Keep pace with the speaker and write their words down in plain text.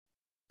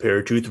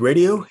Paratruth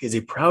Radio is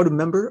a proud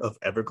member of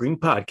Evergreen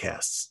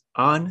Podcasts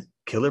on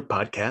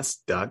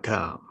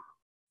killerpodcast.com.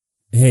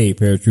 Hey,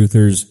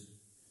 Paratruthers.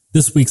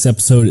 This week's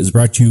episode is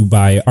brought to you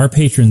by our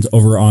patrons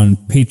over on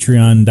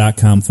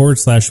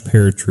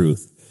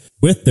patreon.com/paratruth.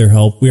 With their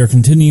help, we are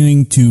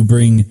continuing to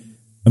bring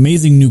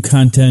amazing new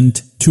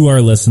content to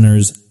our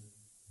listeners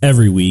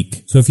every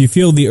week. So if you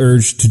feel the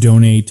urge to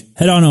donate,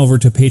 head on over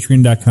to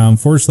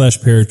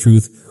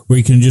patreon.com/paratruth, where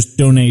you can just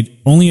donate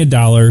only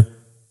 $1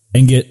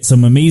 and get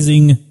some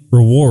amazing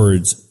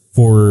rewards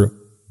for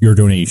your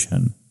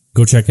donation.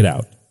 Go check it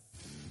out.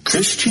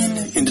 Christian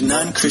and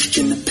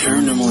non-Christian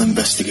paranormal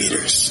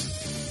investigators.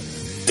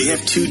 They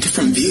have two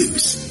different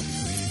views,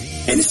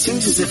 and it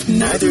seems as if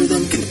neither of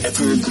them can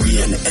ever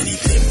agree on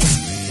anything.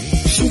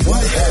 So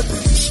what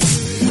happens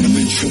when a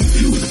mainstream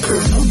view of the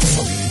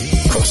paranormal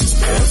crosses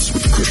paths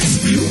with the Christian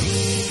view?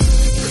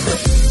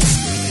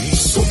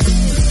 Something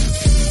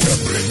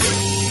epic.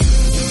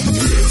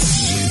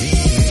 This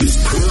is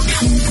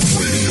Paratruth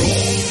Radio.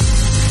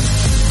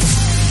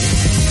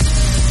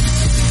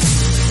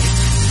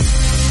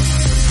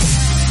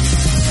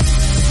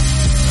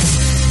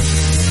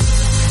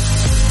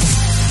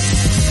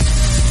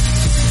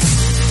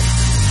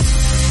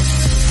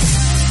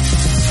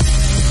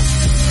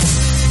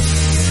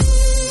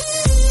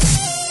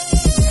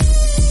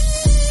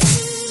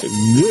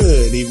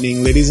 Good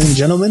evening, ladies and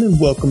gentlemen, and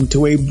welcome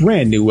to a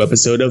brand new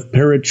episode of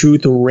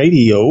Paratruth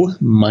Radio.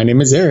 My name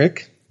is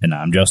Eric. And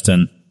I'm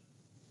Justin.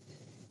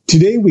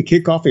 Today we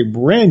kick off a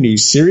brand new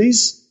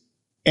series,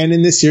 and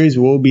in this series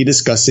we'll be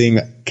discussing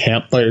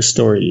campfire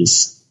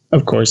stories.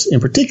 Of course, in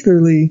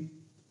particularly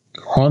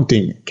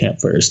haunting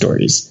campfire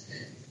stories,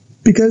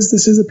 because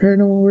this is a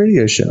paranormal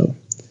radio show.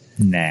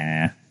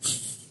 Nah.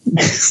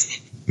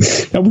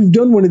 Now, we've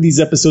done one of these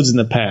episodes in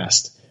the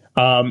past.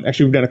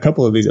 Actually, we've done a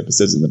couple of these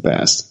episodes in the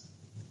past.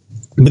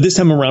 But this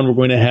time around, we're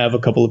going to have a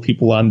couple of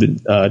people on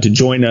to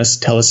join us,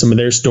 tell us some of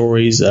their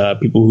stories,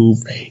 people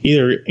who've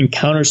either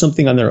encountered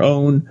something on their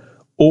own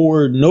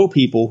or know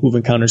people who've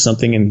encountered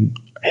something and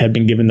have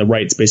been given the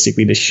rights,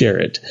 basically, to share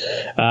it.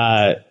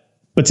 But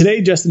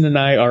today, Justin and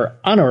I are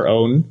on our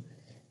own.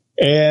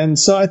 And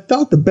so I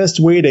thought the best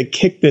way to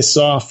kick this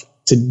off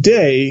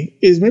today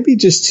is maybe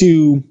just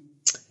to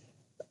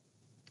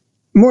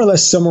more or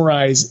less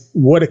summarize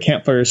what a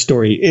campfire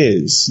story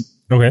is.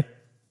 Okay.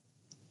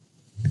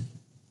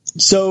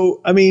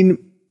 So, I mean,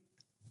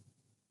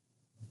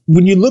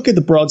 when you look at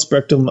the broad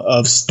spectrum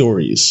of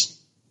stories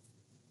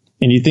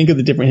and you think of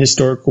the different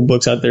historical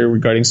books out there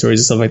regarding stories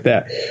and stuff like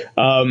that,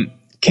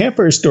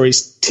 campfire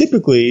stories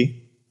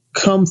typically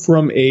come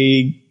from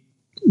a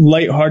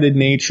lighthearted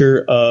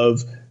nature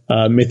of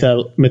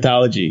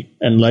mythology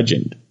and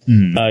legend.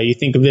 You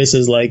think of this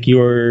as like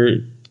your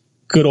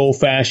good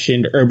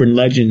old-fashioned urban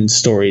legend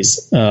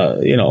stories,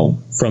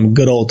 from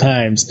good old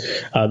times.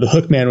 The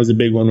Hookman was a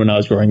big one when I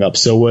was growing up.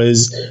 So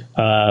was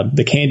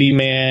the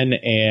Candyman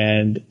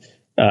and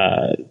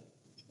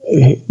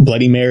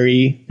Bloody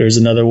Mary. There's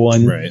another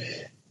one. Right.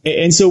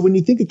 And so when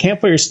you think of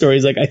campfire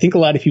stories, like I think a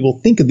lot of people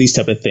think of these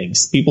type of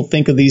things. People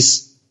think of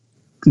these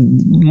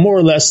more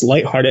or less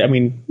lighthearted. I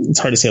mean, it's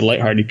hard to say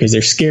lighthearted because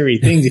they're scary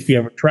things if you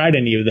ever tried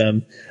any of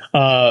them.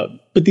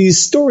 But these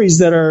stories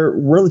that are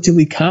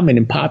relatively common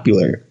and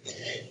popular.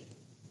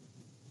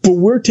 But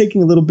we're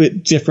taking a little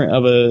bit different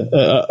of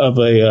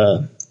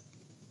a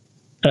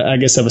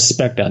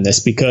spec on this,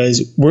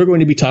 because we're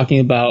going to be talking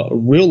about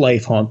real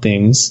life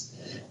hauntings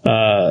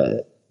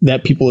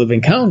that people have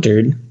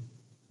encountered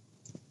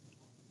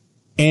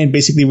and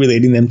basically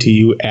relating them to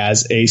you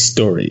as a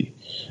story.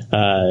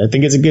 I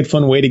think it's a good,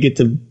 fun way to get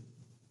to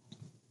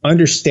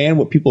understand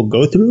what people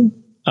go through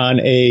on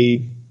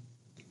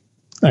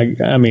I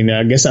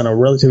guess on a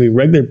relatively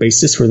regular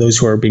basis for those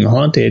who are being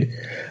haunted,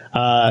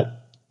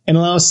 and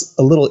allow us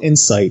a little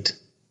insight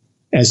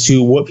as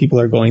to what people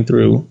are going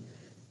through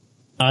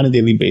on a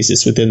daily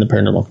basis within the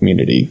paranormal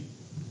community.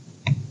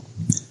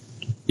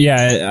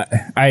 Yeah,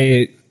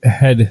 I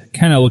had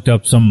kind of looked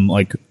up some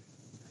like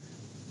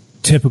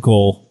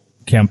typical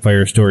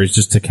campfire stories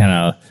just to kind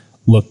of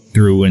look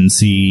through and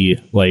see,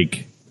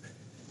 like,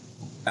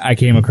 I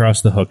came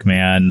across the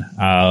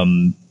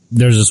Hookman.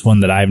 There's this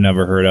one that I've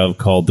never heard of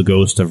called The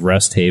Ghost of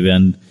Rest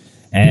Haven.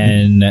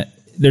 And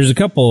there's a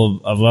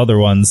couple of other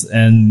ones,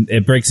 and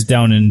it breaks it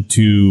down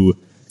into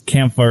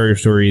campfire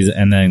stories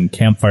and then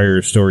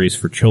campfire stories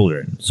for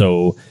children.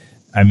 So,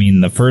 I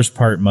mean, the first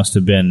part must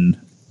have been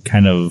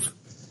kind of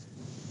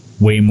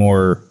way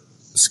more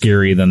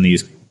scary than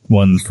these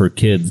ones for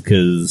kids,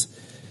 because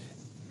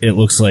it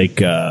looks like,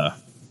 it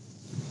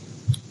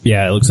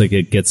looks like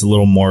it gets a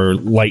little more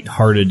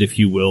lighthearted, if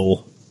you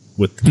will,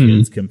 with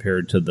kids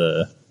compared to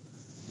the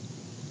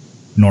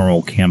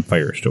normal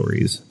campfire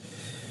stories.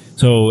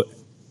 So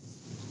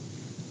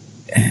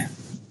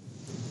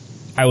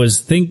I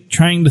was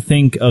trying to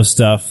think of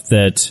stuff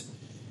that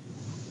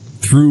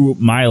through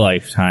my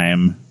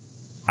lifetime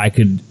I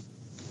could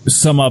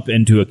sum up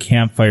into a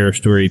campfire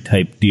story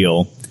type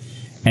deal.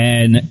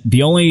 And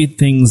the only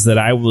things that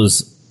I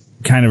was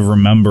kind of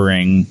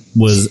remembering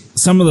was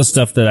some of the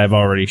stuff that I've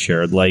already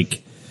shared,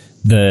 like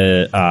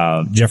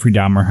the Jeffrey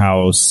Dahmer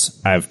house.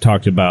 I've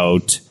talked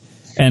about,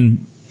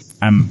 and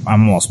I'm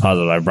almost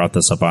positive I brought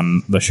this up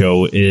on the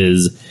show,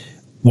 is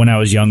when I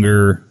was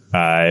younger,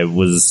 I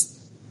was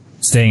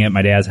staying at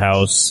my dad's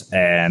house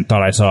and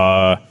thought I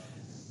saw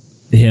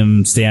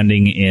him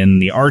standing in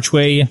the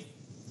archway,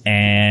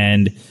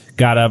 and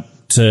got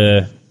up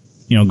to,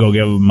 go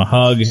give him a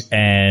hug,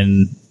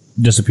 and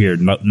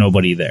disappeared.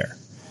 Nobody there.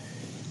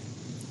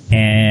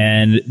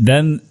 And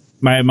then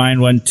my mind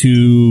went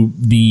to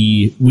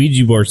the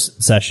Ouija board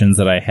sessions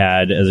that I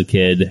had as a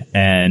kid,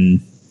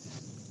 and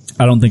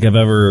I don't think I've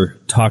ever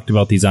talked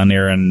about these on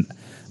air, and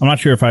I'm not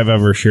sure if I've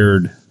ever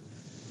shared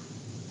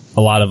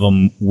a lot of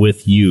them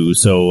with you,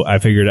 so I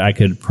figured I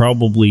could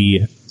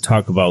probably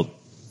talk about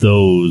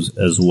those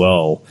as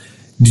well.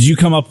 Did you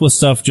come up with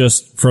stuff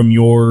just from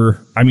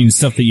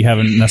stuff that you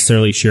haven't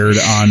necessarily shared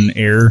on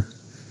air?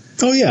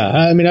 Oh,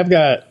 yeah. I've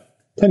got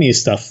plenty of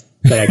stuff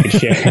that I could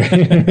share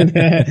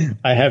that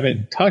I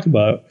haven't talked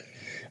about.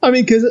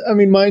 Because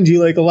mind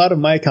you, like, a lot of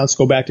my accounts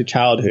go back to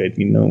childhood,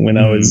 when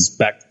I was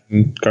back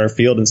in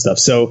Garfield and stuff.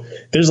 So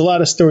there's a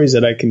lot of stories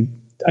that I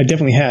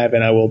definitely have,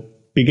 and I will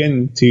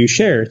begin to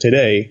share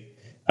today,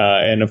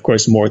 and of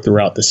course more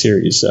throughout the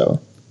series.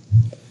 So,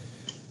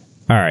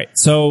 all right.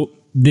 So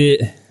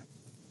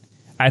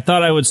I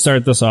thought I would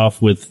start this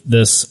off with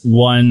this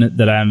one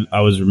that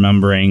I was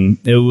remembering.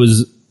 I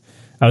was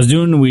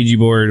doing the Ouija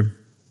board,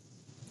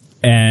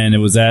 and it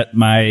was at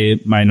my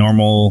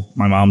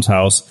mom's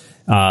house,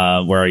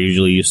 where I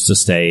usually used to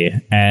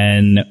stay,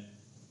 and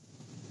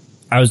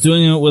I was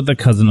doing it with a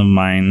cousin of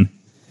mine.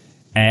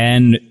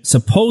 And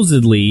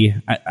supposedly,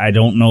 I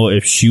don't know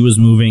if she was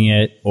moving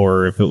it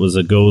or if it was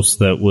a ghost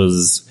that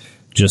was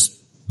just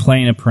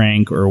playing a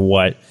prank or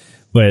what.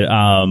 But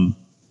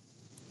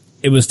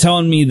it was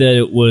telling me that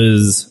it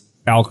was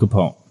Al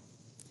Capone.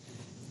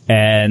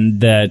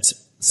 And that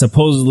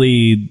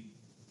supposedly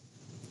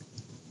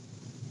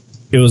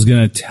it was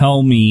going to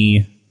tell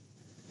me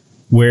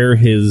where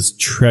his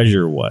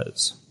treasure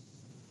was.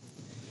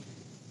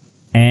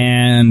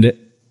 And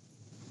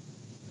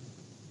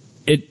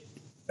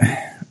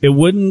it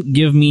wouldn't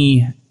give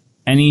me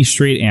any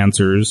straight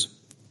answers,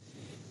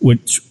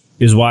 which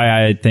is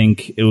why I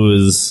think it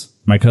was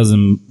my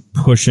cousin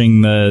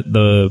pushing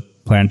the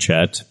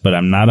planchette, but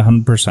I'm not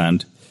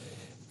 100%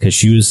 because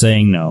she was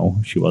saying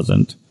no, she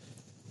wasn't.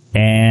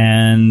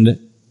 And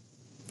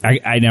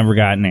I never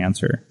got an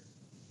answer,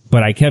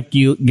 but I kept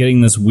getting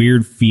this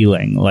weird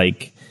feeling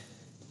like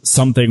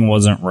something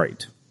wasn't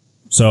right.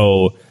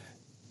 So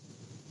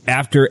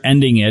after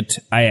ending it,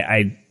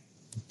 I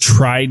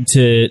tried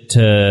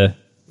to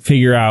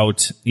figure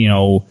out,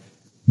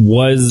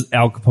 was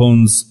Al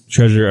Capone's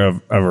treasure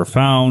ever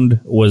found?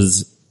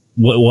 Was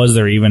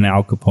there even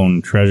Al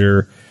Capone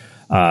treasure?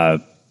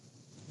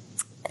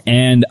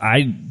 And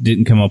I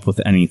didn't come up with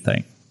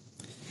anything.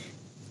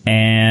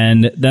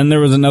 And then there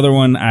was another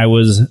one I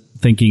was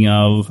thinking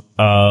of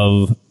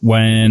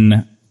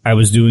when I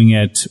was doing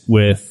it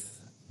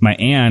with my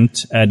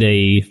aunt at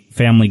a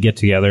family get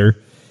together,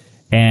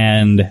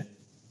 and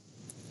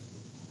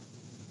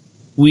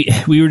we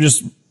were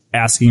just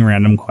asking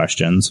random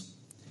questions,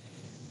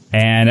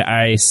 and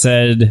I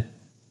said,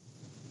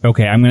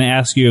 okay, I'm going to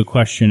ask you a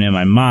question in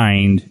my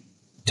mind.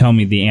 Tell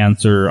me the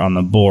answer on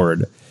the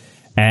board.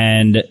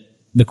 And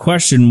the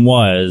question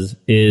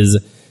is,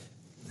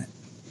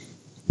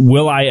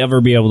 will I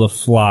ever be able to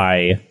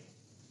fly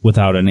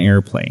without an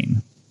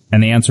airplane?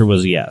 And the answer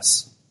was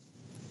yes.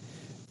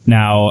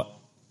 Now,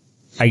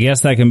 I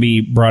guess that can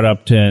be brought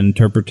up to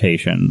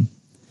interpretation,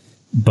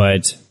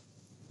 but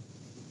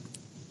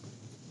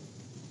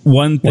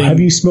one thing... Well, have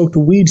you smoked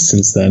weed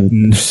since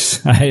then?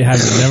 I have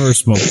never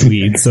smoked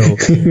weed, so...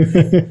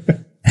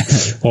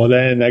 Well,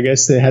 then I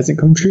guess it hasn't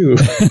come true.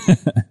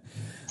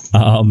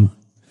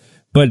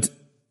 But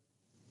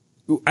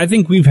I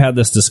think we've had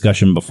this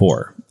discussion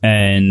before,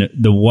 and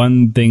the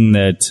one thing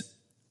that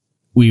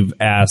we've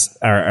asked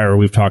or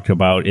we've talked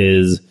about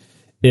is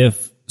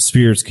if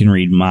spirits can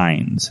read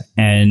minds.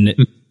 And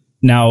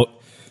now,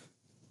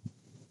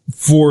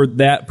 for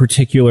that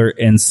particular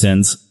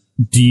instance,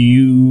 do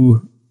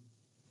you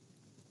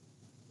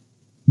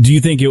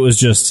think it was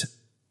just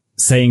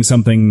saying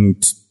something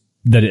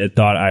that it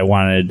thought I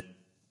wanted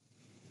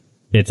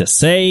it to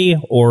say,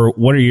 or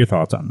what are your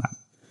thoughts on that?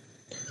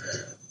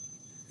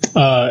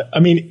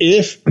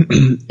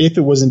 If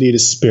it was indeed a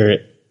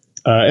spirit,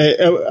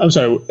 I'm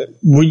sorry,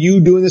 were you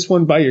doing this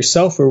one by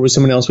yourself, or was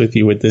someone else with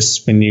you with this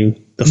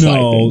thing?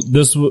 No,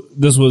 this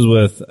was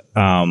with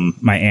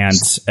my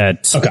aunt on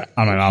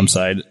my mom's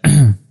side.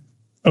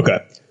 Okay.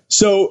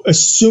 So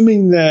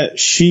assuming that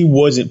she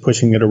wasn't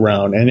pushing it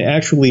around and it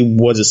actually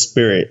was a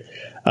spirit,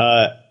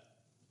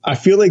 I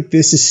feel like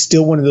this is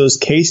still one of those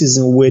cases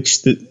in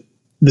which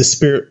the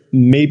spirit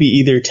may be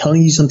either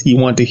telling you something you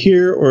want to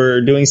hear,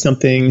 or doing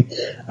something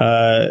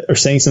or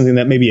saying something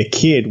that maybe a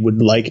kid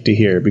would like to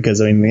hear,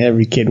 because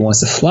every kid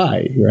wants to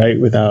fly, right,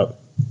 without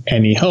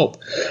any hope.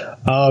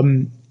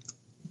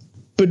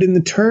 But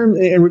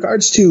in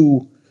regards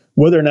to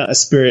whether or not a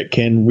spirit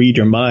can read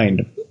your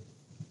mind,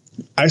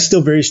 I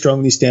still very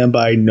strongly stand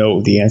by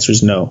no. The answer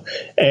is no.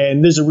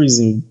 And there's a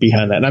reason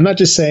behind that. And I'm not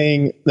just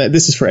saying that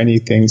this is for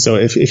anything. So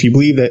if you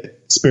believe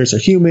that spirits are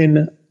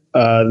human,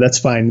 that's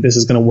fine. This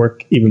is going to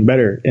work even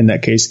better in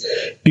that case.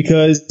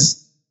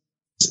 Because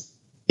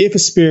if a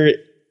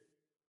spirit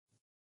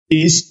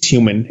is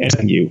human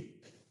and you,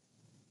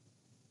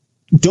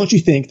 don't you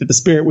think that the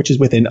spirit which is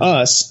within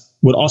us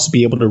would also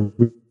be able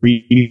to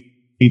read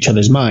each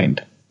other's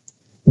mind?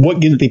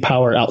 What gives it the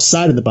power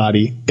outside of the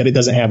body that it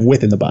doesn't have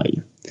within the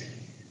body?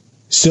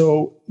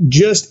 So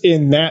just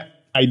in that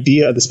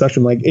idea of the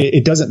spectrum, like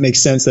it doesn't make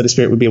sense that a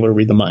spirit would be able to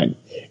read the mind.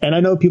 And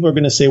I know people are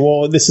going to say,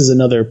 well, this is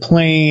another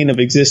plane of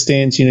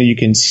existence. You know, you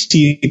can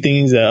see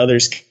things that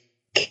others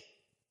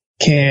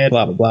can't,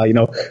 blah, blah, blah, you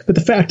know, but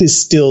the fact is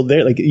still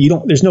there. Like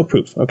there's no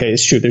proof. Okay.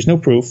 It's true. There's no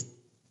proof.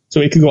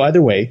 So it could go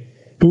either way.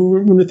 But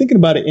when we're thinking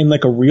about it in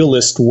like a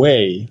realist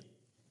way,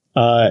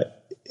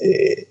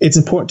 it's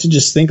important to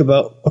just think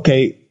about,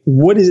 okay,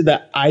 what is it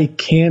that I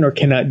can or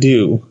cannot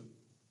do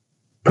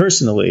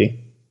personally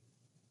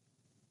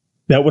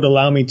that would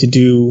allow me to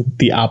do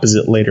the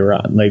opposite later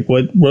on? Like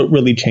what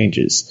really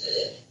changes?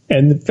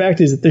 And the fact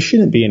is that there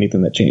shouldn't be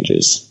anything that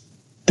changes.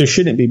 There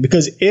shouldn't be,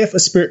 because if a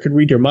spirit could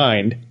read your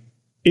mind,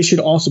 it should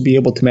also be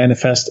able to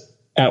manifest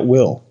at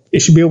will. It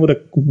should be able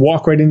to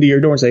walk right into your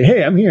door and say,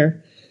 hey, I'm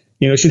here.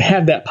 You know, it should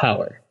have that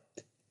power.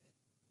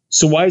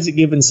 So why is it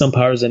given some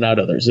powers and not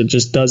others? It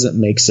just doesn't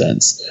make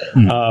sense.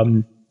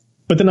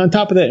 But then on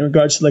top of that, in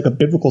regards to like a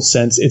biblical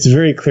sense, it's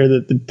very clear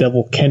that the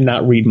devil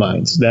cannot read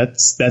minds.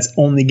 That's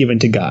only given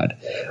to God.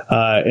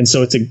 And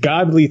so it's a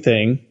godly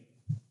thing.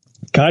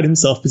 God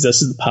himself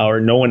possesses the power.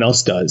 No one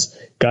else does.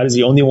 God is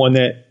the only one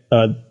that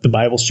the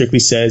Bible strictly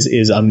says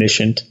is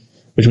omniscient,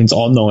 which means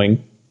all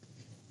knowing.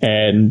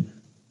 And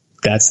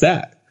that's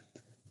that.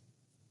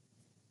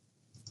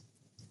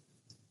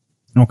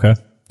 Okay.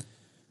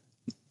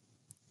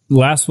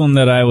 Last one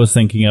that I was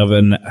thinking of,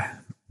 and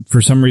for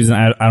some reason,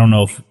 I don't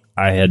know if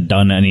I had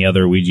done any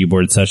other Ouija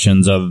board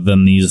sessions other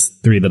than these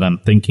three that I'm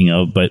thinking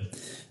of, but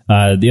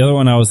the other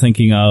one I was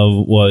thinking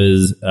of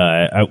was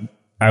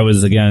I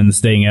was, again,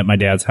 staying at my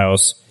dad's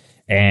house,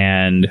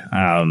 and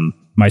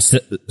my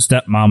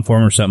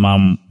former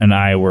stepmom, and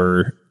I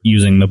were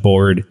using the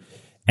board,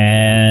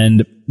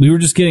 and we were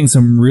just getting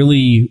some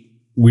really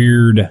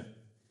weird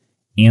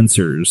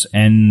answers,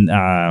 and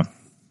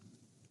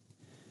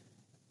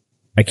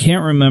I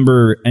can't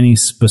remember any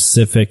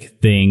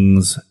specific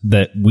things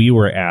that we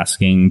were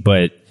asking,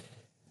 but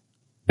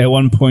at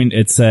one point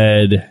it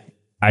said,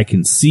 I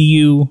can see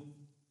you,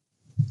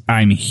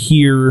 I'm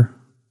here.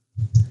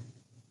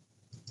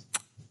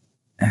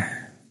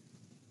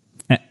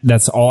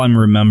 That's all I'm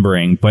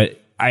remembering, but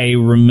I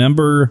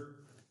remember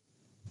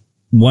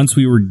once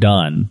we were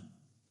done,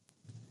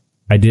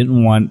 I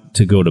didn't want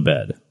to go to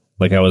bed.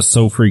 Like, I was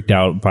so freaked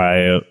out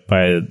by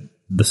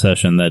the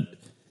session that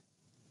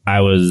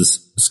I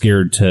was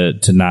scared to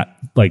not,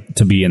 like,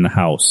 to be in the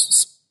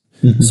house.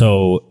 Mm-hmm.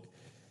 So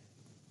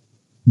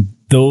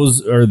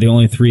those are the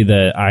only three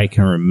that I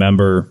can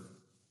remember.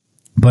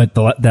 But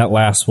that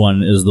last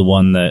one is the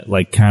one that,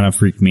 like, kind of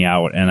freaked me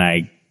out. And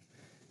I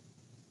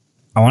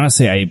want to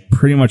say I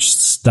pretty much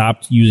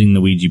stopped using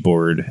the Ouija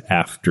board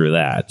after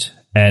that.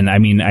 And I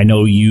mean, I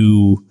know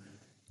you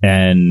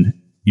and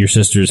your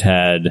sisters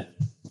had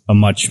a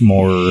much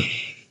more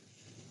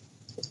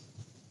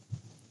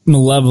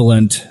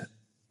malevolent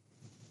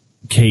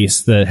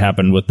case that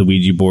happened with the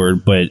Ouija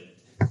board, but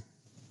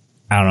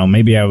I don't know,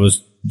 maybe I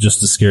was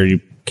just a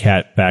scaredy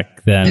cat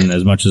back then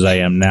as much as I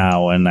am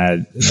now, and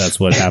that's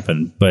what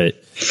happened.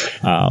 But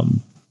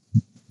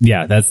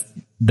yeah,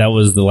 that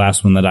was the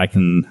last one that I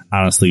can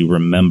honestly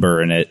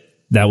remember, and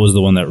that was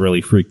the one that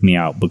really freaked me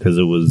out because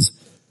it was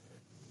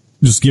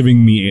just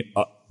giving me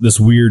this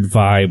weird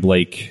vibe,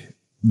 like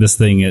this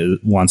thing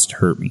wants to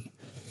hurt me.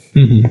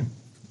 Mm-hmm.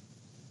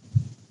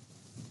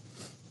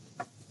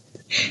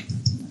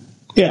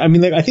 Yeah, I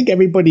mean, like, I think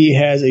everybody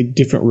has a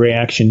different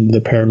reaction to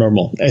the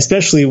paranormal,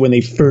 especially when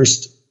they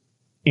first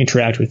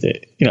interact with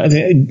it. You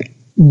know,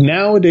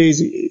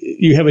 nowadays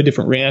you have a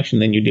different reaction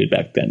than you did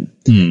back then.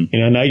 You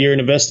know, now you're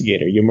an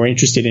investigator. You're more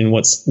interested in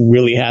what's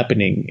really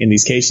happening in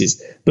these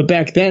cases. But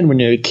back then, when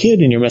you're a kid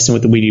and you're messing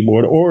with the Ouija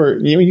board, or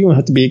you know, you don't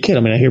have to be a kid. I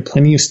mean, I hear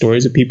plenty of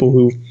stories of people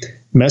who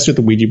mess with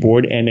the Ouija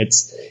board, and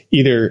it's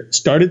either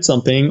started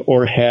something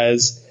or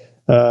has,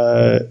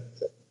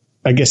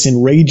 I guess,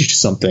 enraged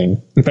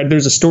something. In fact,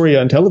 there's a story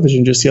on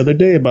television just the other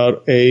day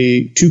about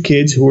two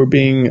kids who were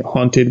being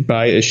haunted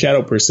by a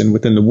shadow person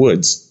within the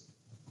woods.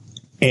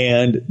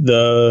 And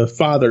the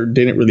father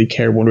didn't really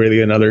care one way or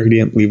the other. He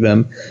didn't believe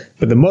them.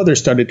 But the mother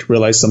started to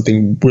realize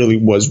something really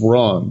was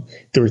wrong.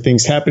 There were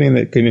things happening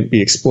that couldn't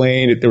be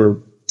explained.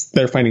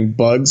 They're finding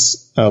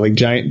bugs, like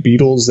giant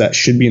beetles that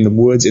should be in the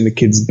woods in the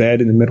kid's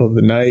bed in the middle of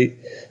the night,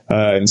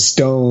 and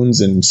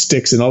stones and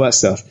sticks and all that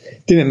stuff.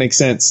 Didn't make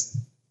sense.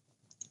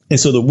 And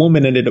so the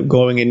woman ended up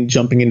going and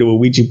jumping into a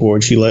Ouija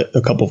board. She lit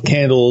a couple of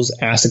candles,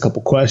 asked a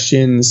couple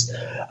questions.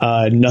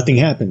 Nothing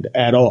happened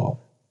at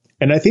all.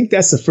 And I think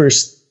that's the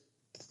first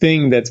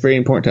thing that's very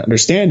important to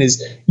understand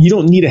is you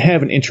don't need to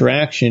have an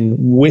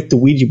interaction with the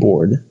Ouija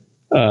board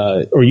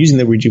or using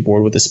the Ouija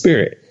board with the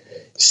spirit.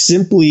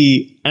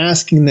 Simply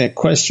asking that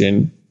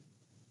question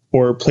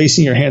or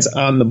placing your hands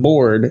on the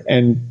board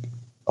and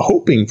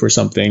hoping for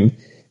something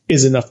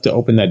is enough to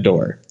open that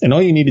door. And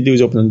all you need to do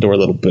is open the door a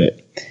little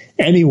bit.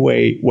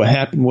 Anyway, what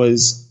happened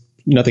was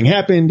nothing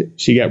happened.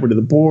 She got rid of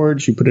the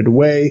board. She put it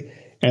away.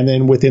 And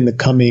then within the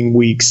coming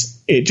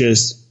weeks, it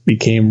just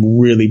became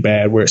really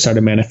bad, where it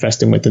started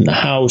manifesting within the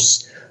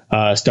house,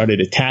 started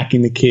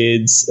attacking the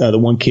kids. The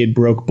one kid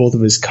broke both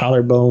of his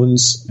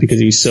collarbones because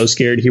he was so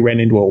scared he ran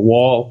into a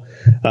wall.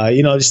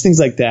 Just things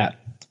like that.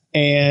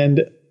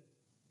 And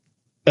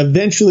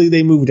eventually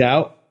they moved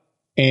out,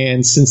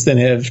 and since then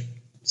have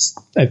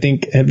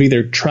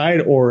either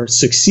tried or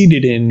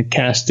succeeded in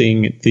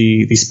casting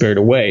the spirit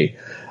away.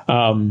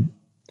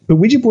 But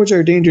Ouija boards are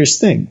a dangerous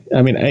thing.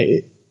 I mean,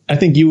 I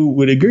think you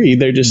would agree.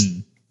 They're just,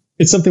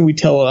 it's something we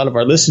tell a lot of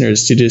our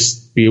listeners to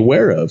just be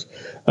aware of.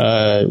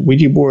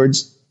 Ouija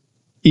boards,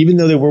 even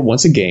though they were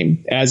once a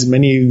game, as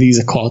many of these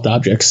occult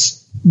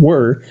objects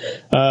were,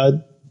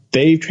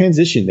 they've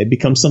transitioned. They've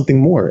become something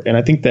more. And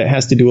I think that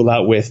has to do a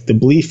lot with the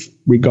belief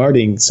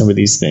regarding some of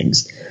these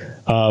things.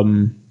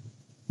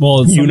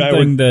 Well, it's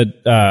something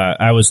that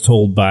I was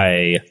told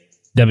by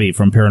Debbie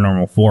from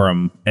Paranormal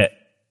Forum.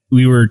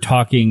 We were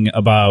talking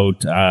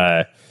about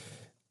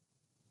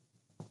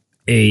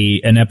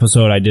an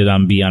episode I did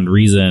on Beyond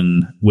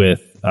Reason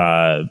with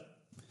Varla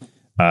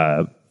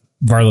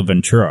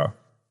Ventura.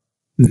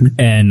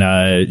 Mm-hmm.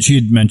 And she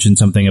had mentioned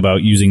something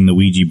about using the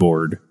Ouija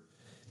board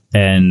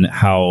and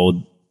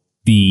how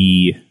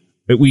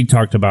we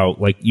talked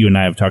about, like you and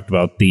I have talked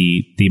about,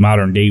 the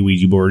modern day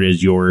Ouija board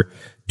is your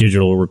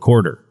digital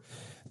recorder.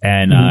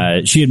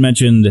 And she had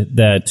mentioned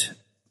that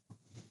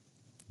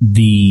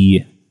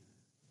the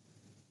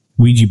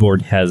Ouija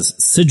board has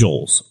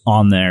sigils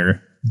on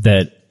there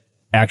that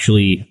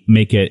actually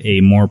make it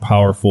a more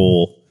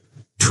powerful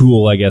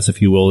tool, I guess,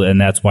 if you will.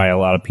 And that's why a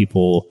lot of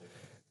people,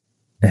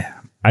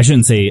 I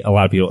shouldn't say a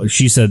lot of people,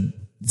 she said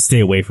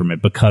stay away from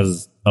it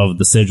because of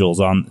the sigils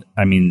on.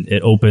 I mean,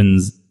 it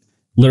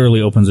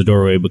literally opens a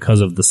doorway because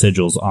of the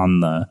sigils on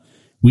the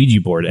Ouija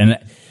board. And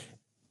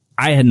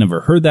I had never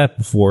heard that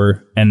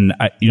before, and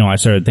I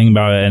started thinking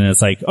about it, and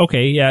it's like,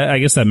 okay, yeah, I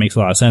guess that makes a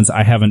lot of sense.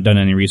 I haven't done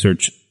any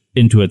research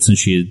into it since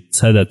she had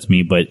said that to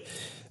me, but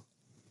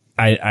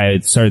I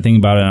started thinking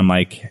about it, and I'm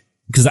like,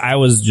 because I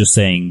was just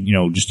saying,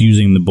 just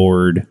using the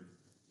board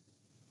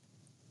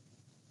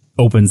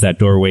opens that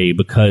doorway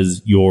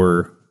because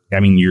you're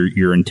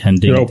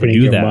intending to do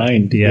your that.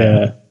 Mind.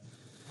 Yeah.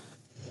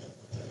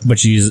 But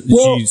she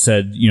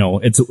said,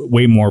 it's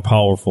way more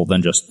powerful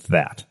than just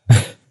that.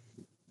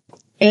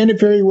 And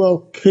it very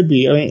well could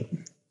be. I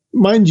mean,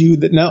 mind you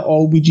that not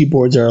all Ouija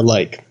boards are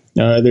alike.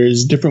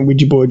 There's different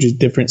Ouija boards with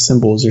different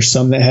symbols. There's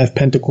some that have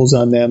pentacles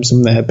on them,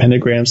 some that have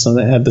pentagrams, some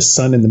that have the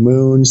sun and the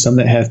moon, some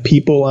that have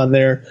people on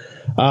there.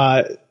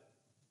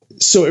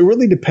 So it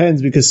really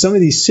depends, because some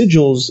of these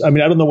sigils, I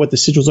mean, I don't know what the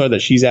sigils are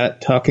that she's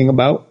talking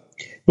about.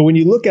 But when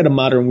you look at a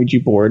modern Ouija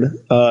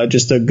board,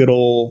 just a good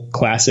old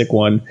classic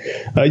one,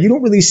 you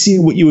don't really see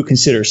what you would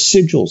consider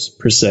sigils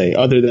per se,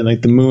 other than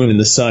like the moon and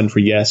the sun for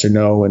yes or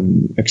no,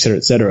 and et cetera,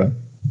 et cetera.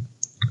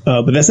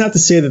 But that's not to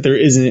say that there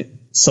isn't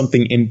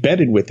something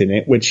embedded within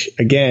it, which,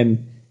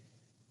 again,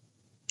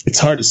 it's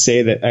hard to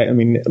say that. I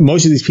mean,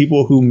 most of these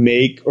people who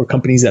make, or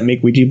companies that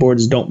make Ouija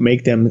boards, don't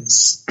make them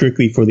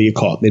strictly for the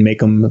occult. They make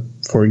them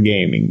for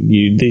gaming.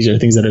 These are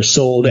things that are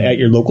sold at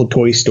your local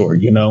toy store,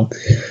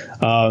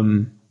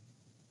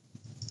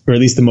 or at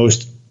least the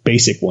most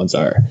basic ones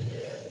are.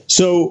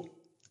 So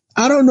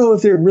I don't know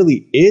if there really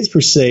is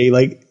per se.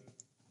 Like,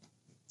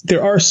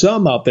 there are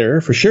some out there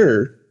for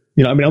sure.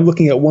 I'm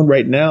looking at one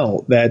right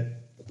now that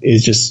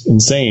is just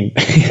insane.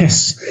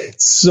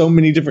 So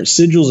many different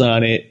sigils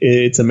on it.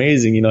 It's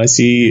amazing. I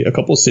see a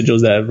couple of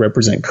sigils that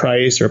represent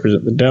Christ,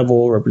 represent the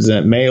devil,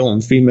 represent male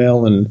and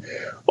female, and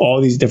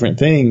all these different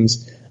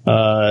things.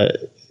 Some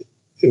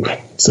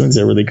things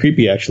are really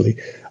creepy, actually.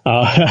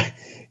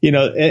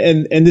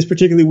 And this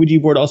particular Ouija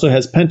board also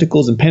has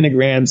pentacles and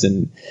pentagrams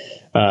and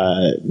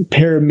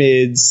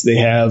pyramids. They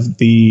have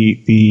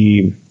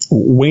the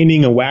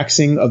waning and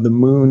waxing of the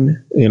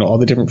moon, all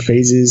the different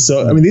phases.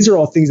 So, I mean, these are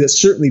all things that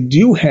certainly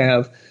do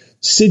have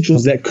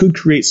sigils that could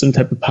create some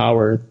type of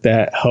power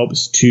that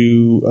helps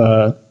to,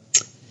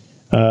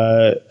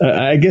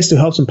 to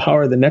help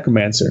empower the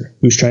necromancer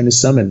who's trying to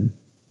summon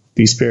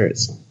these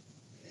spirits.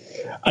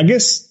 I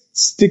guess,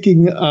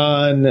 sticking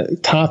on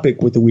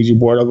topic with the Ouija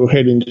board, I'll go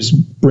ahead and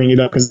just bring it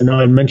up because I know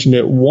I mentioned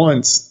it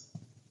once,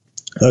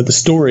 the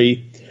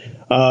story.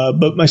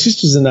 But my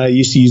sisters and I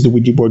used to use the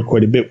Ouija board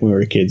quite a bit when we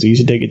were kids. We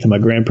used to take it to my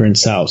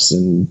grandparents' house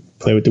and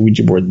play with the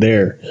Ouija board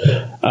there.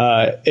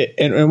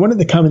 And one of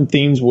the common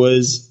themes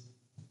was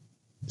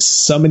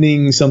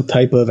summoning some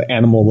type of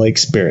animal-like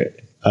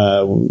spirit.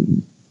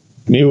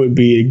 It would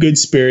be a good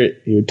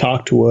spirit. It would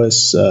talk to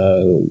us.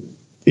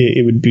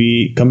 It would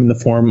come in the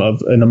form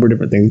of a number of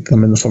different things. It would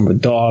come in the form of a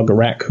dog, a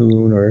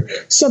raccoon, or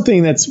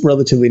something that's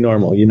relatively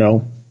normal,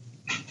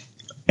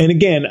 And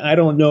again, I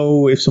don't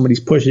know if somebody's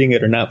pushing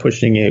it or not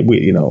pushing it.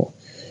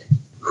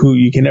 Who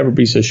you can never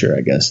be so sure, I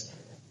guess.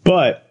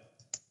 But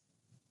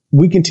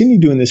we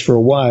continued doing this for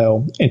a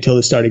while until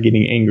it started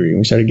getting angry. And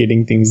we started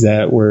getting things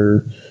that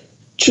were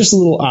just a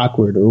little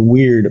awkward or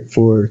weird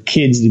for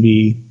kids to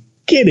be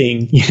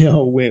getting,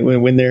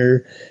 when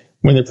they're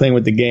playing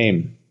with the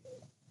game.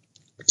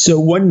 So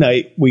one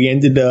night we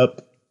ended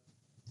up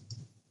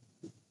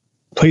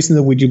placing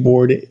the Ouija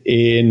board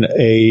in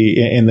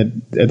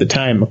at the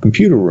time, a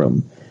computer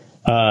room.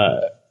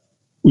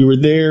 We were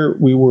there.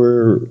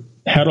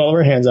 Had all of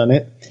our hands on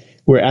it.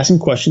 We were asking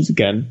questions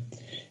again,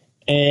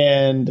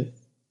 and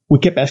we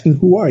kept asking,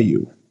 "Who are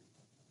you?"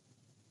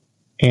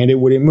 And it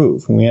wouldn't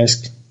move. And we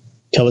asked,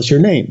 "Tell us your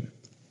name,"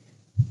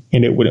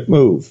 and it wouldn't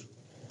move.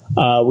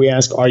 We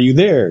ask, "Are you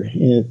there?"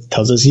 And it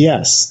tells us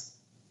yes.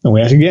 And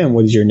we ask again,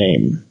 "What is your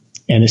name?"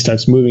 And it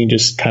starts moving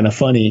just kind of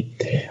funny.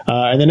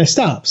 And then it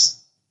stops.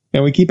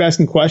 And we keep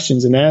asking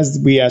questions. And as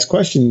we ask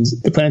questions,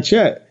 the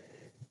planchette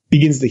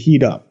begins to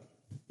heat up,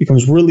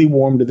 becomes really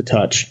warm to the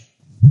touch.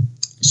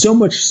 So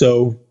much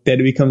so that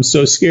it becomes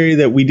so scary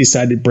that we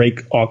decided to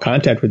break all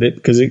contact with it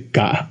because it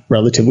got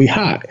relatively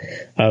hot,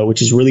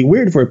 which is really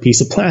weird for a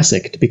piece of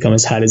plastic to become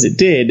as hot as it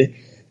did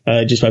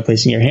just by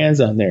placing your hands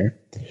on there.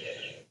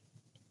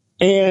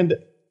 And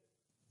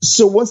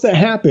so once that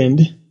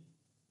happened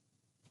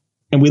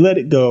and we let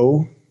it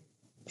go,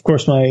 of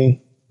course, my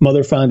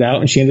mother found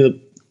out and she ended up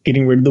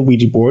getting rid of the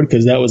Ouija board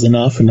because that was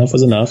enough. Enough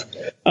was enough.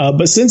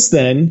 But since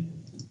then,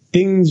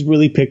 things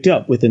really picked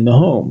up within the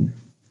home.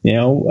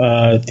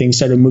 Things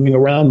started moving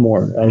around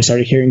more. We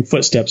started hearing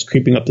footsteps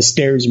creeping up the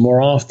stairs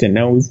more often.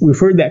 Now, we've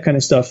heard that kind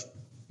of stuff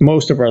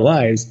most of our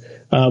lives,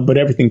 but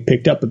everything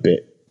picked up a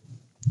bit.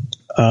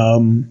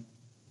 And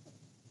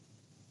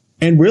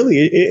really,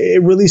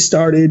 it really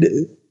started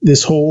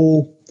this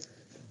whole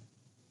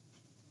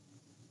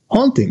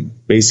haunting,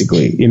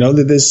 basically.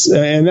 That this,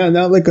 and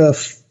not like a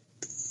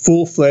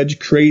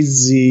full-fledged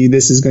crazy,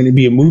 this is going to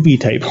be a movie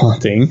type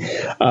haunting,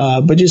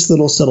 but just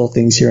little subtle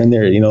things here and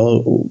there,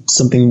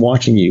 something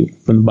watching you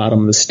from the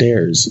bottom of the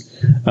stairs,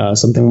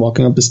 something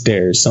walking up the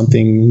stairs,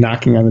 something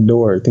knocking on the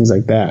door, things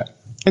like that.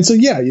 And so,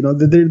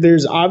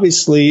 there's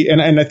obviously,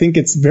 and I think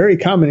it's very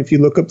common if you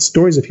look up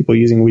stories of people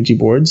using Ouija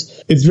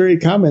boards, it's very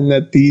common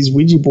that these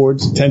Ouija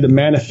boards tend to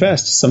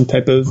manifest some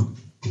type of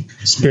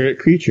spirit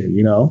creature,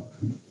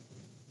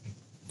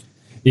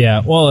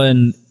 Yeah, well,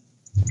 and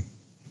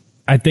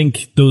I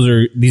think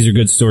these are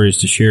good stories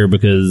to share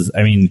because,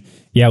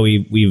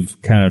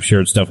 we've kind of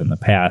shared stuff in the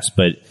past,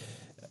 but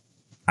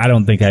I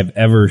don't think I've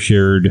ever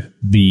shared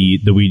the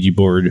Ouija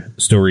board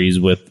stories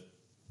with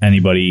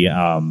anybody.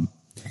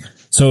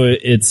 So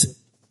it's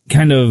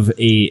kind of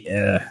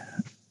a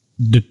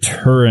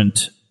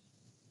deterrent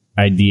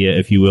idea,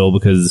 if you will,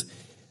 because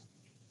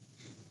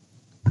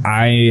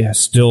I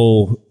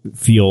still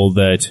feel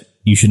that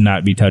you should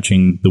not be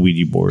touching the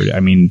Ouija board.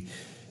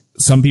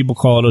 Some people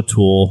call it a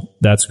tool.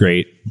 That's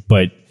great.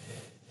 But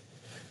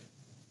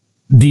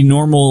the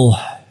normal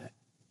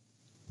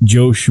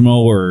Joe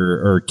Schmo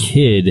or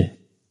kid,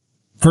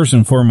 first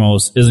and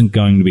foremost, isn't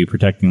going to be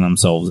protecting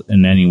themselves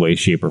in any way,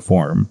 shape, or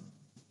form.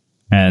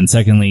 And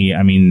secondly,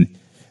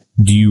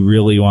 do you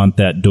really want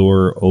that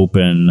door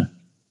open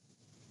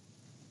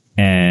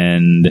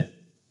and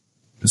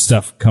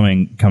stuff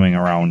coming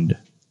around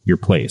your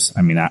place?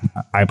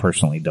 I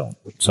personally don't.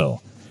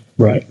 So,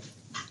 right.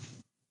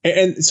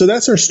 And so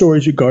that's our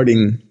stories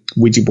regarding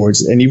Ouija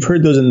boards. And you've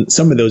heard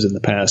some of those in the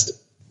past.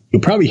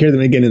 You'll probably hear them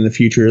again in the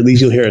future. At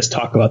least you'll hear us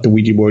talk about the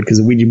Ouija board because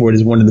the Ouija board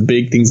is one of the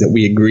big things that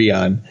we agree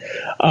on.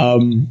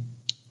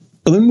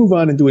 But let me move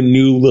on and do a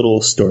new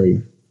little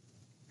story.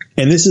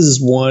 And this is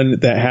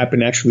one that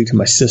happened actually to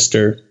my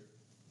sister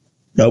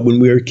when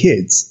we were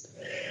kids.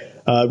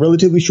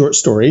 Relatively short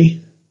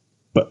story,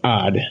 but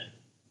odd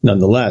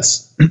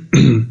nonetheless.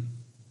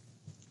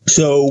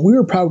 So we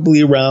were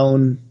probably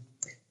around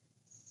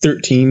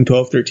 12,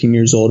 13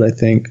 years old, I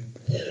think.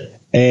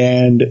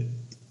 And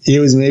it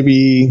was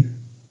maybe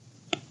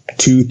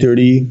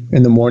 2:30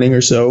 in the morning or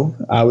so.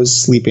 I was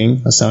sleeping.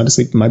 I was sound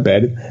asleep in my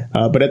bed.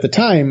 But at the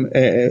time,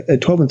 at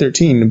 12 and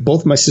 13,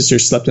 both of my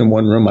sisters slept in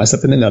one room. I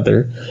slept in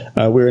another.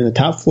 We were in the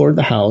top floor of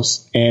the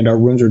house, and our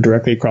rooms were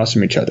directly across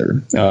from each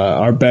other.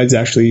 Our beds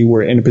actually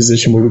were in a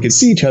position where we could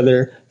see each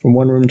other from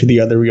one room to the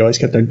other. We always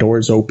kept our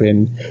doors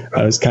open. It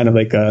was kind of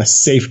like a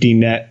safety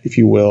net, if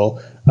you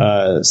will,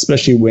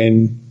 especially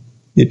when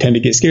you tend to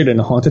get scared in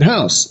a haunted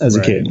house as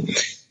a kid.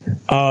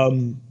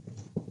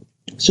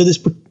 So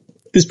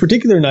this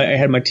particular night, I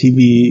had my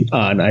TV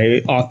on.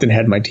 I often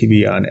had my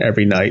TV on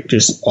every night,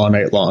 just all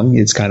night long.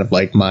 It's kind of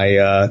like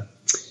my,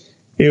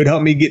 it would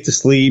help me get to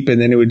sleep,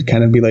 and then it would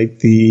kind of be like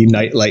the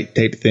night light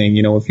type thing,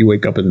 if you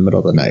wake up in the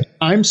middle of the night.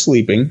 I'm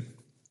sleeping,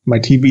 my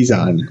TV's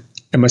on,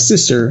 and my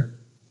sister,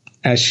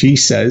 as she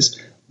says,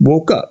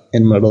 woke up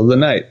in the middle of the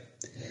night.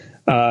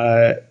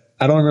 I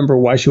don't remember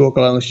why she woke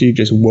up, unless she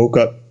just woke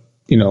up,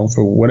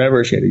 for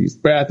whatever. She had to use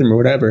the bathroom or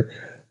whatever.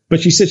 But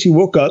she said she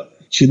woke up,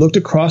 she looked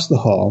across the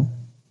hall,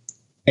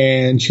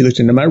 and she looked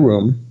into my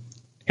room,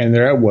 and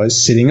there I was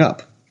sitting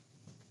up.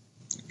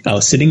 I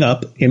was sitting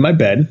up in my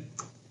bed,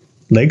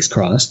 legs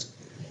crossed,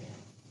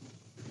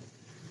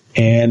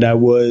 and I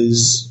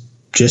was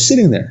just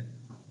sitting there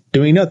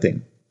doing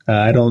nothing.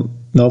 I don't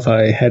know if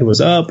my head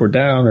was up or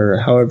down or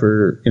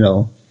however,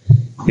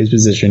 is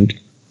positioned.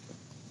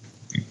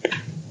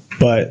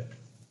 But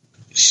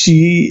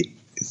she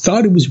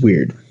thought it was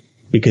weird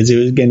because it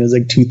was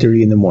like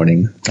 2:30 in the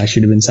morning. I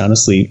should have been sound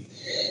asleep.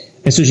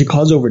 And so she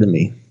calls over to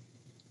me.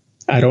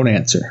 I don't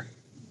answer.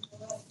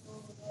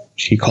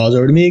 She calls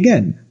over to me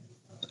again.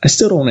 I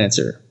still don't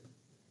answer.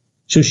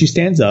 So she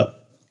stands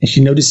up and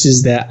she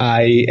notices that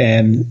I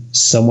am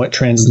somewhat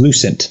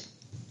translucent,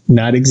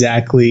 not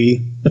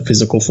exactly a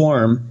physical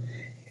form.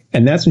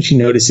 And that's when she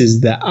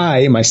notices that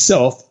I,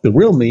 myself, the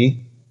real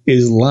me,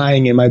 is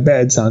lying in my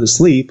bed, sound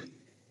asleep.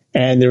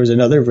 And there was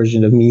another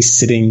version of me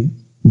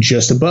sitting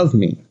just above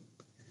me.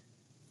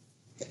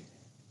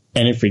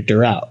 And it freaked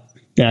her out,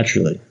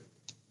 naturally.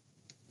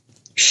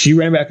 She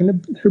ran back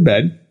into her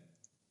bed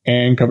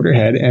and covered her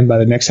head. And by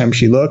the next time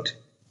she looked,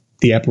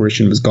 the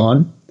apparition was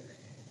gone.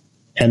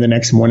 And the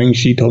next morning,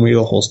 she told me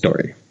the whole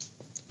story.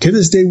 To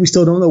this day, we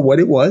still don't know what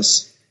it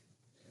was.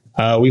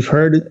 We've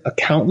heard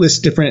countless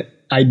different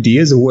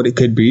ideas of what it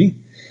could be.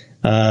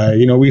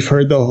 We've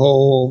heard the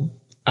whole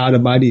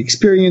out-of-body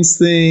experience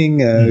thing.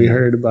 We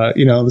heard about,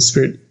 the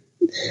spirit.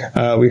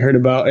 We heard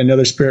about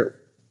another spirit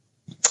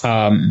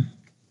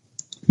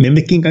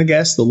mimicking, I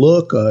guess, the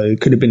look.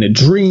 It could have been a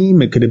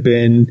dream. It could have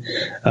been,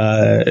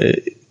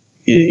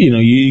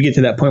 you get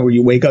to that point where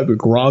you wake up, you're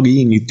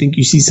groggy, and you think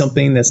you see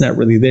something that's not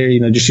really there.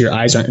 Just your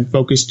eyes aren't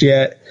focused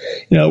yet.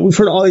 We've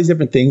heard all these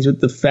different things, but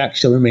the fact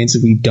still remains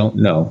that we don't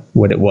know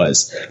what it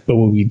was. But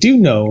what we do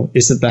know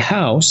is that the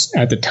house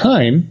at the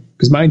time,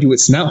 because mind you,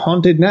 it's not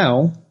haunted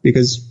now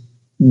because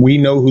we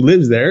know who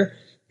lives there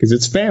because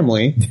it's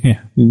family.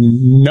 Yeah.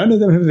 None of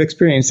them have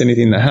experienced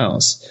anything in the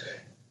house,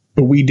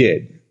 but we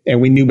did.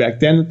 And we knew back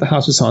then that the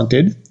house was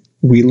haunted.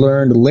 We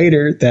learned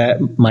later that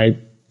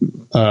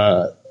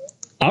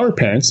our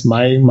parents,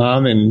 my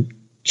mom and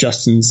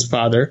Justin's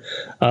father,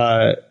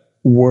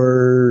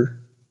 were,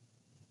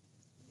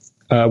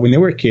 when they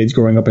were kids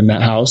growing up in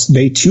that house,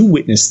 they too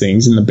witnessed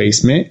things in the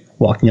basement,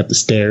 walking up the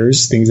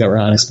stairs, things that were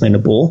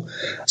unexplainable.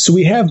 So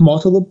we have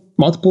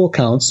multiple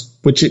accounts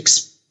which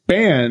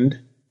expand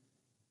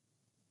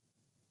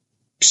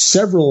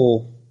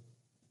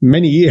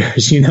many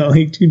years,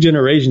 like 2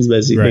 generations,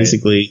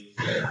 basically,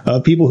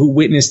 people who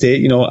witnessed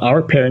it,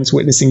 our parents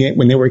witnessing it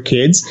when they were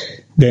kids,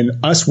 then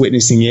us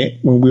witnessing it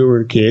when we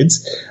were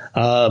kids.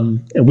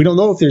 And we don't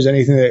know if there's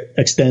anything that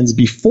extends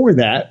before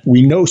that.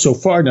 We know so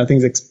far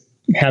nothing's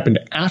happened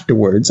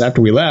afterwards,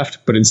 after we left,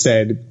 but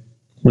instead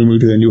we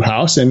moved to the new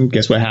house, and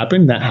guess what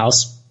happened? That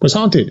house was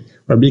haunted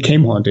or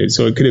became haunted.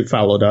 So it could have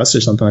followed us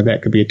or something like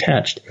that, could be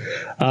attached.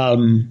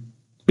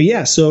 But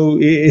yeah, so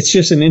it's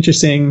just an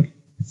interesting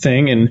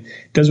thing, and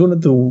does one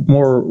of the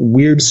more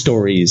weird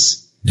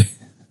stories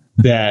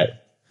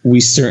that we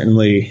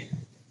certainly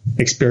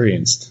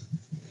experienced.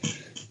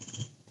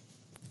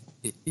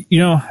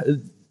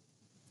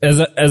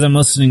 As I'm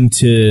listening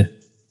to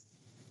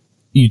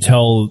you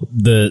tell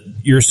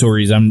your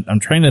stories, I'm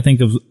trying to think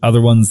of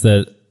other ones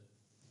that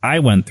I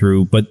went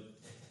through, but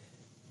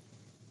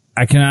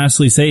I can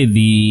honestly say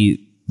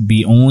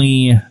the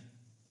only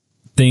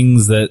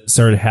things that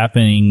started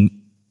happening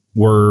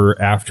were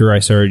after I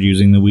started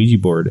using the Ouija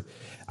board.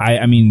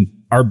 I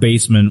mean, our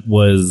basement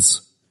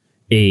was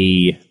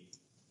it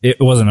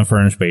wasn't a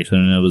furnished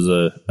basement. It was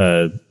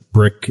a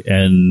brick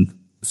and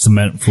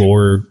cement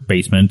floor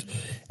basement,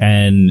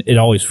 and it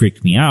always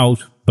freaked me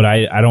out, but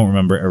I don't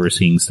remember ever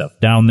seeing stuff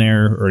down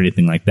there or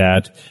anything like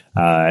that.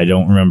 I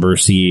don't remember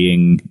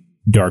seeing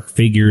dark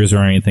figures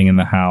or anything in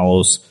the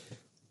house.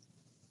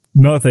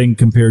 Nothing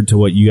compared to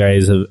what you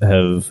guys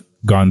have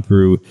gone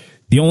through.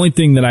 The only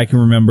thing that I can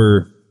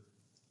remember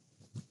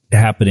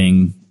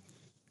happening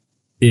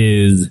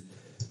is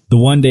the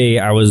one day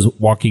I was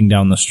walking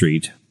down the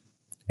street,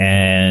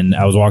 and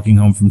I was walking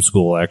home from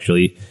school,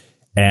 actually,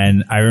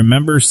 and I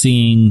remember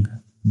seeing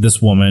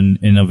this woman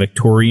in a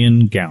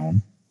Victorian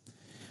gown,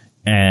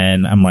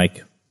 and I'm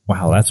like,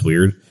 wow, that's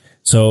weird.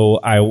 So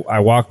I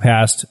walk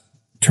past,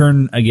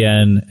 turn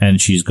again, and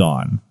she's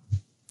gone.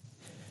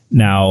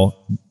 Now,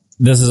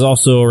 this is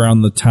also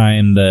around the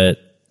time that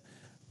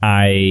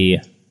I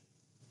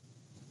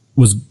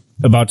was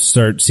about to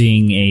start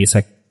seeing a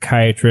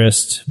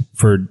psychiatrist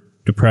for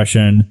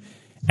depression,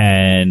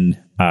 and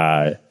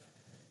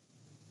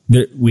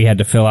we had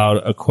to fill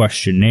out a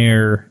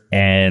questionnaire,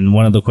 and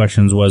one of the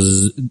questions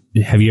was,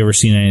 have you ever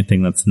seen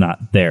anything that's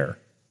not there?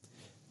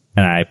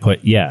 And I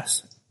put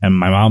yes. And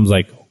my mom's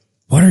like,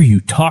 what are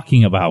you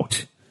talking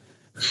about?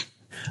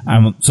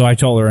 So I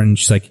told her, and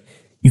she's like,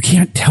 you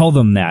can't tell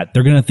them that.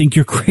 They're going to think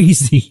you're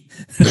crazy.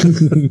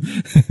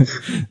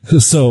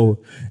 So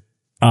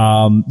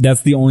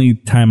that's the only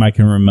time I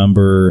can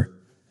remember.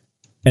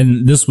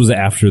 And this was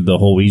after the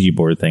whole Ouija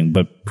board thing,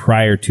 but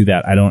prior to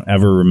that, I don't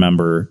ever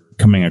remember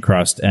coming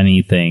across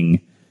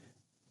anything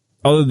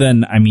other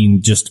than,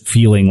 just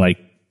feeling like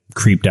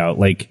creeped out.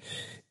 Like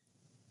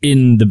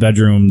in the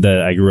bedroom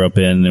that I grew up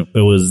in, it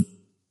was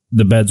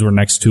the beds were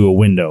next to a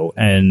window,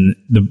 and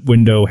the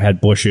window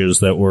had bushes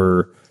that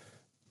were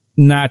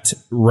not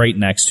right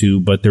next to,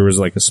 but there was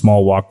like a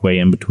small walkway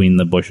in between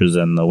the bushes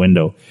and the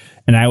window.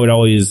 And I would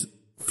always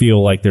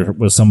feel like there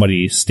was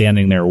somebody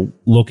standing there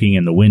looking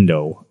in the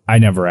window. I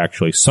never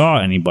actually saw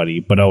anybody,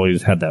 but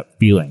always had that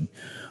feeling.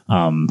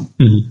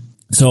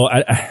 So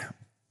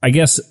I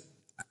guess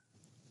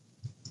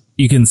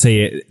you can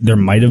say there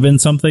might have been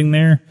something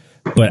there,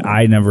 but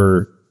I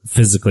never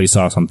physically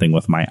saw something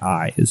with my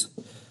eyes.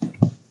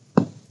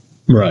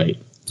 Right.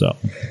 So,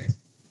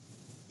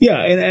 yeah,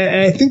 and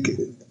I think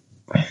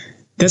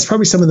that's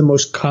probably some of the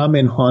most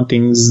common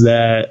hauntings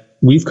that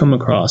we've come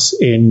across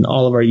in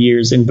all of our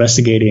years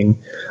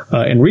investigating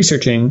and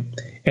researching.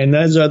 And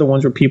those are the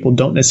ones where people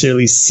don't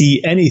necessarily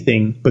see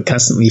anything, but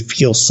constantly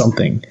feel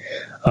something.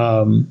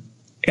 And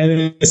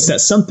it's that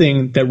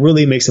something that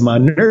really makes them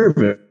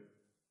unnerving.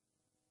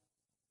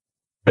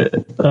 What's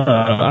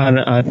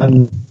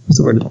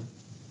the word?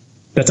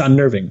 That's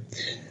unnerving.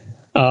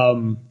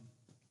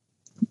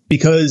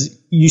 Because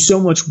you so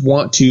much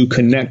want to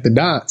connect the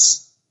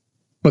dots,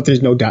 but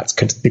there's no dots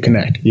to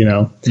connect, you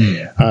know?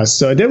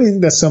 So I definitely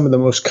think that's some of the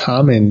most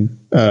common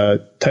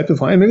type of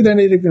haunting. Maybe they're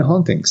not even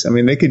hauntings. I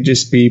mean, they could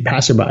just be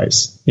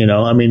passerbys, you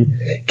know? I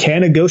mean,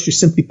 can a ghost just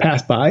simply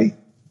pass by?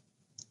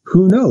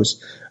 Who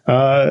knows?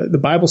 The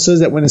Bible says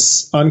that when an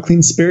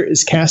unclean spirit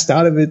is cast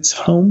out of its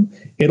home,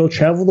 it'll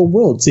travel the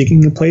world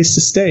seeking a place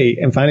to stay,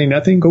 and finding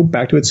nothing, go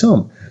back to its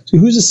home. So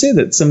who's to say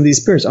that some of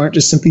these spirits aren't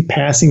just simply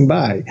passing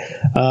by?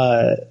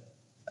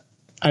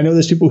 I know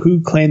there's people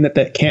who claim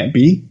that can't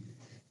be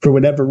for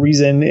whatever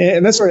reason.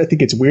 And that's where I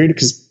think it's weird,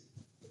 because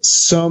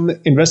some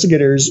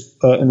investigators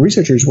and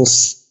researchers will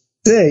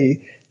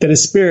say that a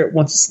spirit,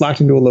 once it's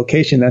locked into a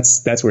location,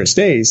 that's where it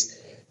stays.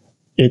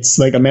 It's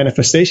like a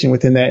manifestation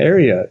within that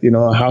area. You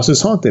know, a house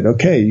is haunted.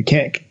 Okay, you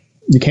can't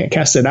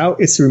cast it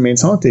out. It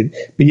remains haunted.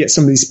 But yet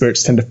some of these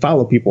spirits tend to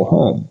follow people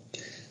home.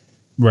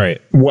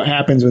 right. What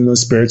happens when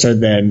those spirits are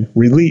then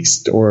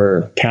released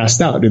or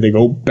cast out? Do they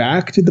go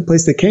back to the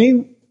place they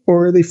came,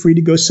 or are they free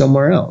to go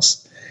somewhere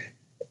else?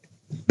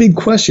 Big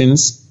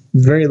questions,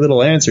 very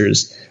little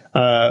answers.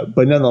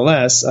 But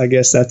nonetheless, I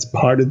guess that's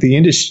part of the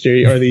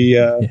industry, or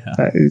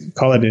the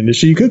call it an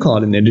industry. You could call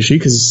it an industry,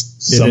 because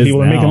some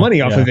people are making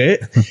money off of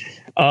it.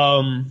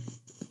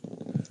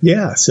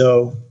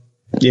 So,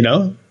 you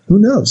know, who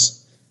knows?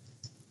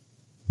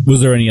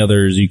 Was there any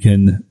others you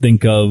can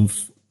think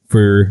of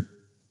for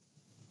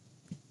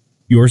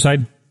your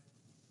side?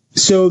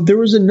 So there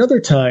was another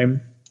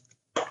time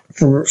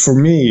for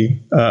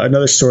me,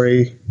 another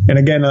story, and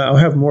again, I'll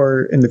have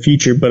more in the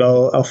future, but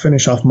I'll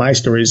finish off my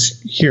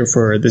stories here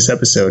for this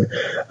episode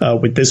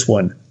with this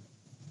one.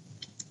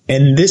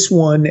 And this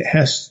one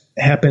has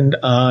happened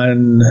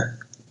on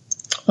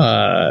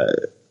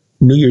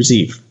New Year's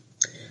Eve.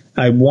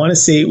 I want to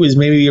say it was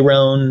maybe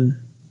around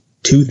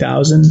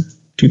 2000,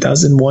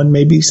 2001,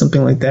 maybe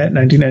something like that,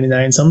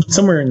 1999,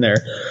 somewhere in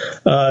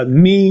there.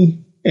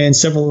 Me and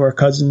several of our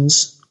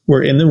cousins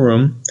were in the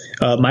room,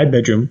 my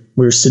bedroom.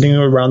 We were sitting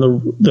around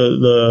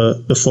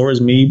the floor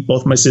as me,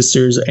 both my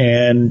sisters,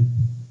 and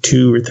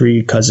 2 or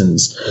 3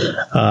 cousins.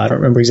 I don't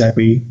remember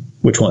exactly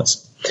which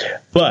ones,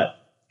 but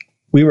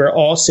we were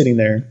all sitting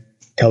there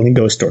telling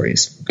ghost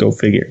stories. Go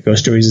figure.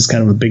 Ghost stories is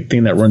kind of a big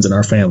thing that runs in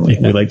our family.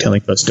 We like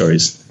telling ghost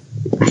stories.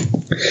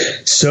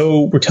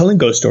 So we're telling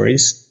ghost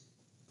stories.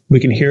 We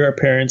can hear our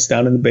parents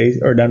down in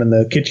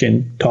the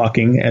kitchen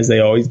talking, as they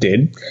always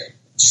did,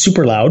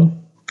 super loud,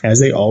 as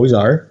they always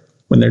are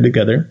when they're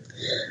together.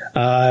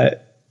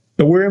 But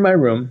we're in my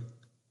room.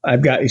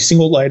 I've got a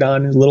single light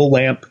on, a little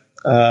lamp,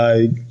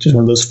 just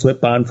one of those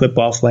flip on, flip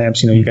off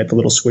lamps. You know, you got the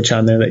little switch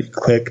on there that you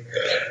click.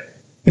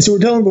 And so we're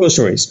telling ghost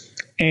stories.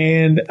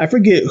 And I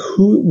forget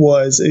who it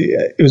was.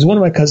 It was one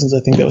of my cousins,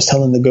 I think, that was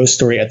telling the ghost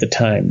story at the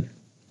time.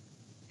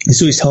 And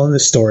so he's telling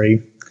this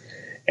story,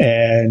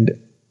 and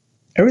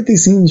everything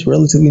seems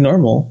relatively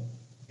normal.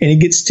 And he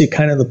gets to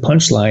kind of the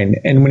punchline.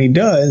 And when he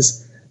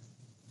does,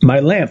 my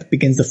lamp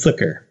begins to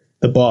flicker,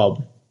 the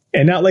bulb.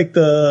 And not like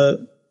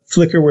the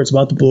flicker where it's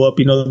about to blow up.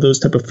 You know, those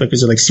type of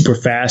flickers are like super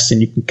fast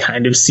and you can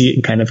kind of see it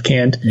and kind of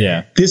can't.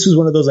 Yeah. This was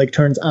one of those like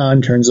turns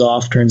on, turns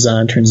off, turns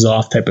on, turns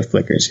off type of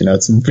flickers. You know,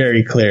 it's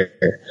very clear.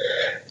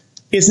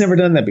 It's never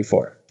done that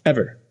before,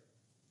 ever.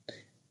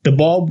 The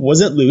bulb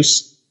wasn't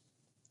loose.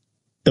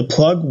 The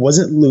plug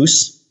wasn't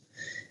loose.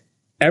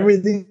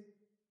 Everything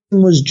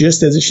was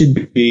just as it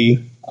should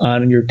be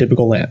on your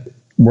typical lamp,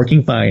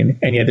 working fine.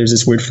 And yet there's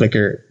this weird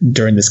flicker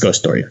during this ghost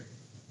story.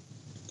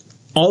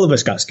 All of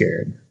us got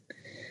scared.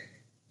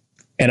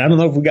 And I don't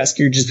know if we got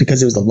scared just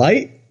because it was the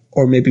light,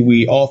 or maybe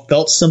we all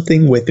felt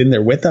something within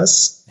there with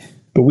us,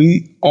 but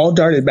we all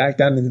darted back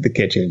down into the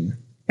kitchen,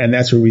 and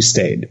that's where we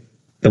stayed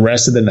the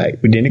rest of the night.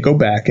 We didn't go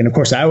back. And of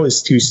course I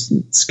was too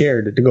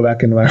scared to go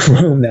back into my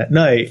room that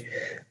night,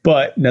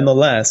 but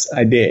nonetheless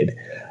I did.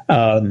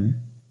 And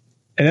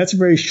that's a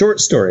very short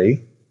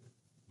story,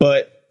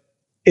 but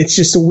it's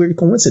just a weird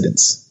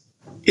coincidence.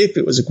 If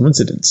it was a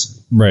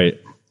coincidence. Right.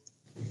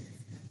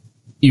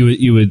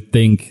 You would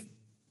think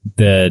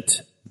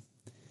that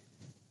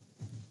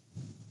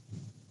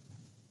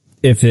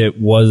if it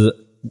was,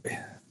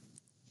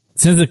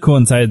 since it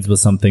coincides with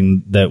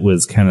something that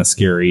was kind of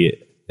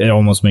scary, it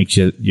almost makes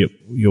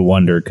you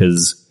wonder,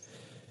 because,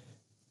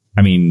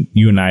 I mean,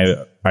 you and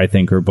I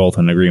think, are both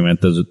in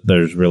agreement.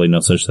 There's really no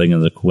such thing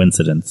as a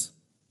coincidence,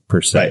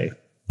 per se. Right.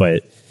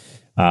 But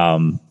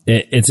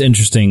it's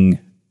interesting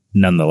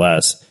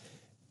nonetheless.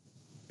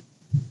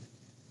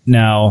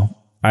 Now,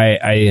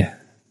 I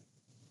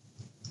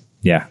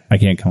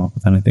can't come up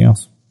with anything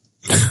else.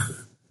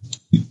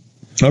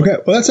 Okay,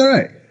 well, that's all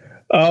right.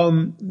 I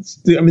mean,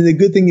 the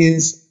good thing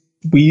is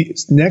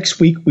next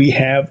week we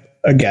have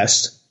a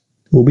guest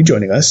who will be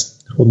joining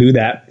us. We'll do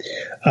that.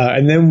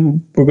 And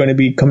then we're going to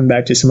be coming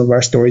back to some of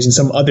our stories and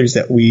some others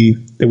that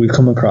we've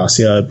come across.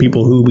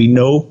 People who we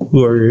know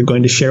who are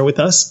going to share with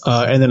us.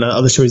 And then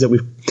other stories that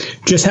we've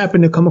just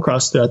happened to come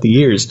across throughout the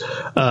years.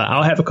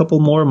 I'll have a couple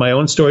more of my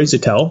own stories to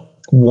tell.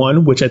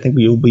 One, which I think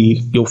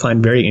you'll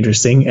find very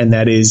interesting, and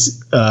that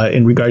is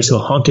in regards to a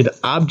haunted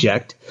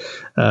object.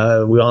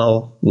 We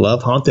all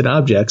love haunted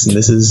objects, and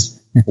this is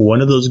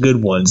one of those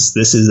good ones.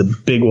 This is a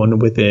big one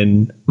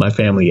within my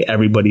family.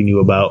 Everybody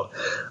knew about.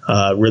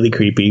 Really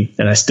creepy,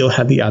 and I still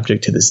have the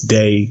object to this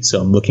day. So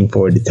I'm looking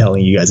forward to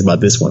telling you guys about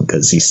this one,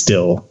 because he's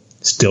still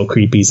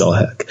creepy as all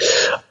heck.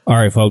 All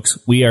right, folks,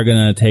 we are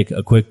going to take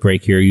a quick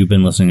break here. You've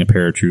been listening to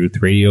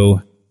Paratruth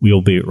Radio.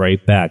 We'll be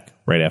right back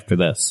right after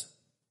this.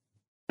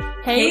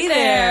 Hey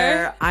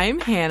there!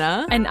 I'm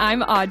Hannah. And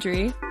I'm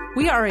Audrey.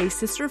 We are a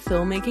sister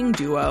filmmaking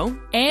duo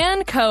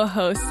and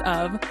co-hosts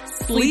of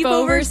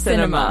Sleepover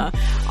Cinema,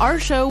 our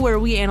show where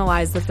we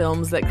analyze the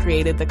films that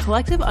created the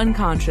collective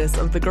unconscious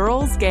of the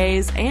girls,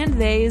 gays, and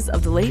theys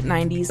of the late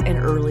 90s and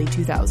early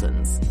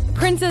 2000s.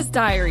 Princess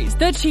Diaries,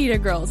 The Cheetah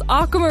Girls,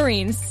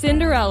 Aquamarine,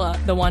 Cinderella,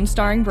 the one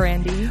starring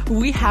Brandy.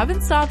 We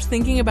haven't stopped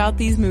thinking about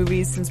these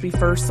movies since we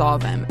first saw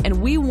them, and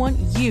we want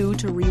you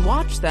to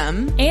rewatch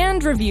them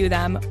and review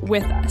them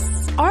with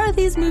us. Are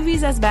these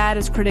movies as bad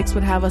as critics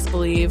would have us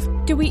believe?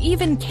 Do we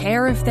even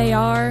care if they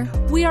are?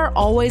 We are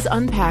always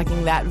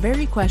unpacking that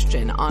very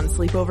question on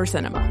Sleepover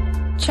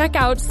Cinema. Check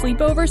out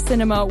Sleepover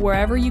Cinema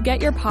wherever you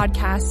get your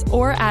podcasts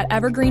or at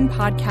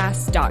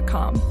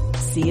evergreenpodcasts.com.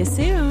 See you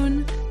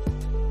soon.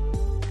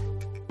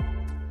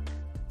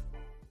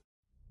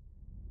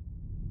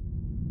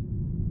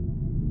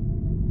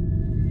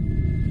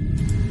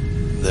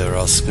 There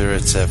are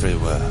spirits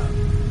everywhere,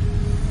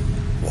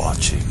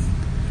 watching,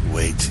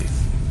 waiting,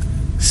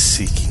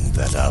 seeking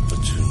that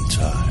opportune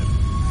time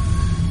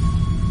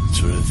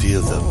to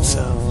reveal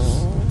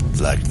themselves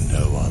like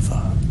no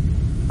other.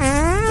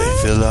 They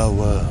fill our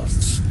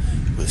worlds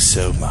with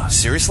so much.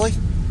 Seriously?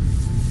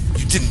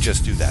 You didn't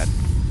just do that.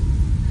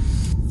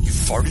 You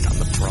farted on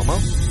the promo?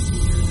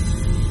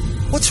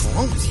 What's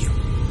wrong with you?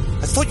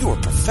 I thought you were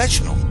a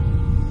professional.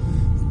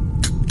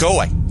 Go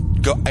away.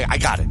 Go. I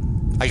got it.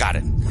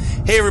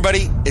 Hey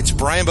everybody, it's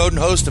Brian Bowden,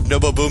 host of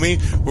Nobo Boomy,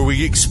 where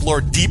we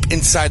explore deep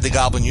inside the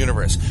Goblin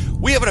universe.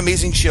 We have an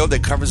amazing show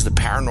that covers the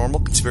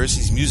paranormal,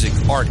 conspiracies, music,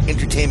 art,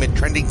 entertainment,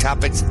 trending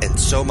topics, and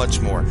so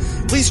much more.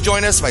 Please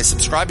join us by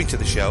subscribing to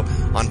the show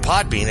on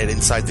Podbean at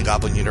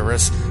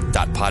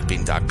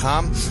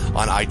InsideTheGoblinUniverse.podbean.com,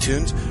 on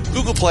iTunes,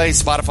 Google Play,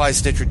 Spotify,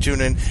 Stitcher,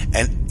 TuneIn,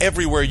 and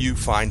everywhere you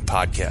find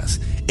podcasts.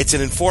 It's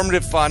an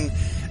informative, fun,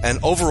 and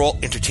overall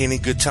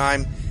entertaining good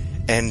time,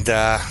 and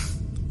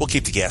we'll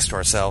keep the gas to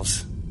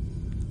ourselves.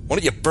 Why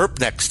don't you burp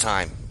next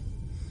time?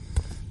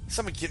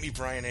 Somebody get me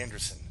Brian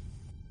Anderson.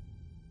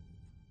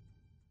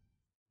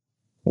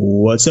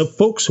 What's up,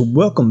 folks?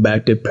 Welcome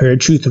back to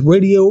Paratruth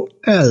Radio.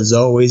 As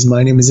always,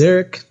 my name is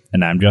Eric.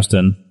 And I'm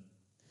Justin.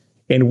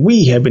 And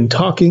we have been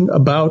talking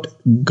about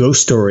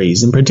ghost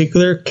stories, in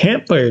particular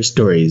campfire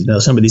stories. Now,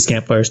 some of these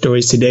campfire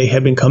stories today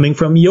have been coming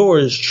from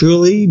yours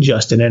truly,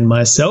 Justin and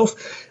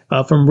myself,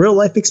 from real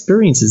life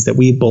experiences that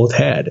we both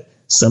had.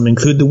 Some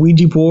include the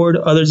Ouija board,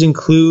 others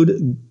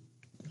include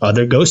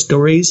other ghost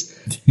stories,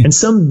 and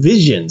some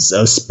visions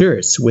of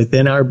spirits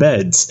within our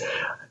beds.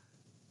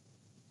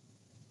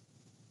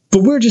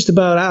 But we're just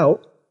about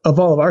out of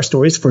all of our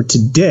stories for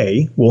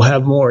today. We'll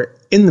have more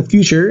in the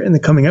future in the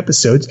coming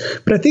episodes.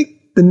 But I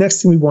think the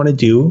next thing we want to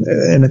do,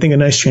 and I think a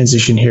nice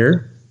transition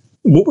here,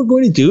 what we're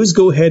going to do is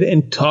go ahead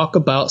and talk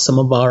about some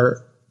of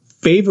our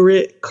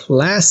favorite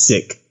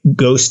classic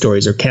ghost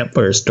stories or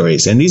campfire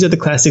stories. And these are the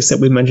classics that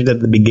we mentioned at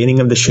the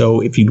beginning of the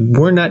show. If you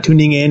were not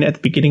tuning in at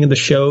the beginning of the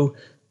show,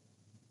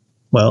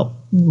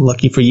 well,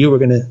 lucky for you, we're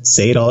going to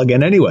say it all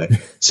again anyway.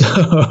 So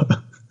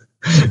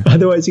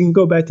otherwise, you can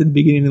go back to the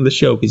beginning of the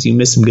show because you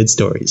missed some good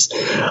stories.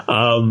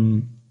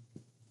 So,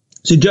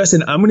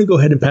 Justin, I'm going to go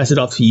ahead and pass it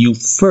off to you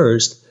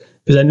first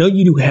because I know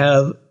you do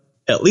have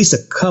at least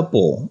a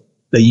couple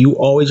that you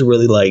always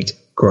really liked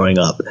growing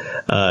up.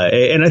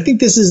 And I think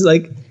this is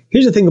like,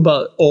 here's the thing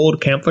about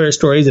old campfire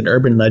stories and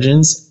urban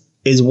legends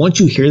is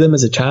once you hear them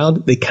as a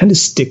child, they kind of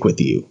stick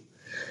with you.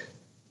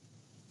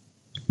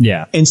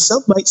 Yeah. And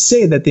some might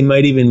say that they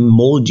might even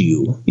mold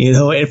you, you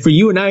know, and for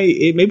you and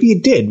I, maybe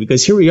it did,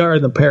 because here we are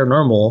in the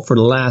paranormal for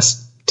the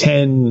last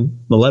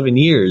 10, 11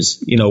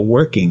 years, you know,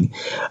 working.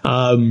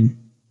 And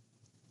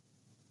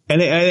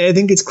And I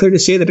think it's clear to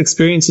say that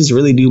experiences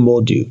really do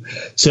mold you.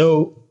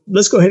 So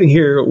let's go ahead and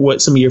hear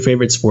what some of your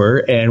favorites were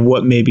and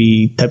what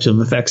maybe types of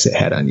effects it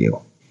had on you.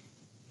 All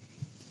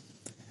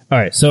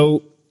right.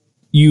 So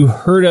you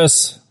heard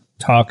us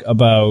talk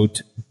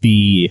about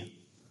the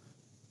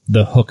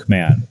Hook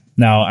Man.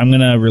 Now I'm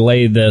going to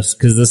relay this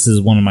because this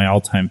is one of my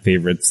all-time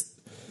favorites.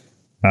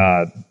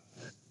 A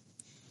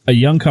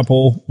young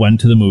couple went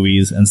to the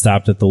movies and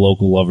stopped at the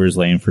local lovers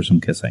lane for some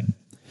kissing.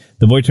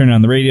 The boy turned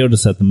on the radio to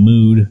set the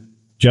mood.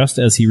 Just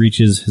as he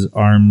reaches his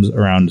arms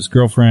around his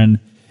girlfriend,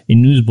 a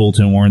news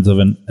bulletin warns of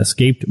an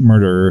escaped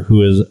murderer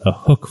who is a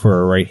hook for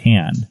a right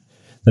hand.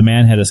 The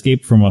man had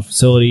escaped from a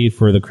facility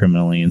for the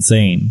criminally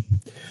insane.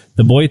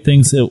 The boy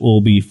thinks it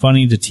will be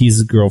funny to tease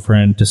his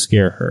girlfriend to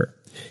scare her.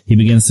 He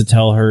begins to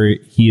tell her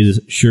he is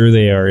sure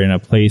they are in a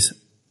place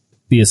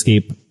the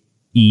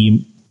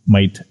escapee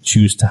might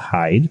choose to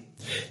hide.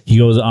 He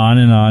goes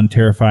on,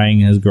 terrifying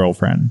his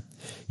girlfriend.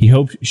 He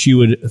hoped she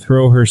would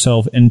throw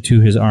herself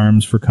into his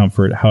arms for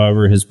comfort.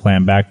 However, his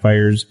plan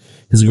backfires.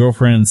 His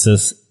girlfriend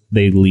insists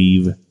they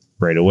leave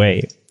right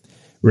away.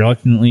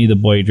 Reluctantly, the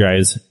boy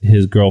drives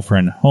his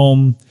girlfriend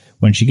home.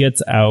 When she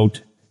gets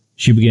out,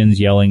 she begins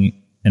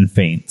yelling and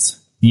faints.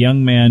 The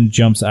young man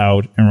jumps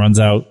out and runs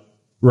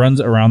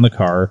around the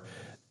car.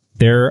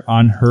 There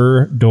on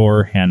her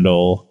door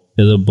handle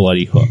is a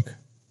bloody hook.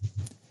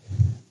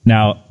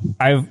 Now,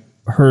 I've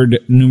heard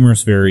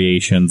numerous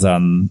variations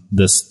on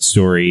this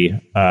story,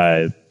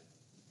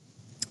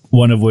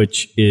 one of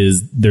which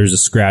is there's a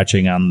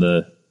scratching on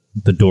the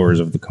doors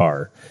of the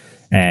car,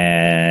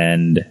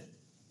 and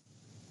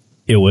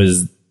it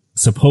was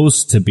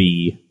supposed to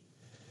be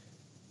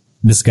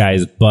this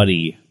guy's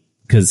buddy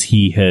because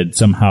he had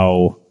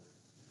somehow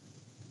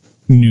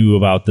knew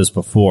about this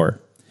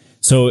before.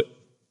 So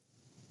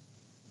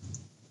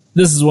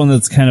this is one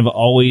that's kind of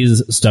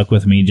always stuck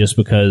with me just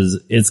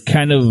because it's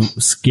kind of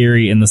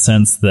scary in the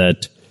sense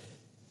that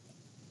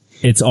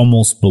it's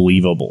almost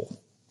believable.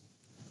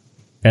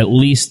 At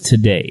least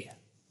today.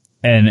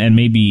 And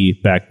maybe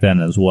back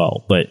then as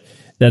well. But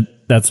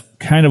that's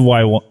kind of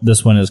why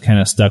this one is kind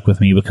of stuck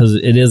with me, because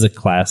it is a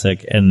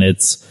classic and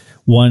it's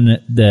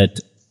one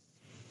that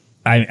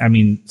I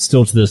mean,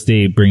 still to this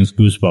day brings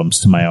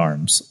goosebumps to my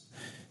arms.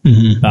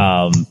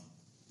 Mm-hmm.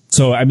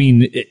 So, I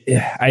mean,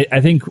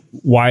 I think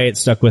why it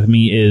stuck with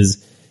me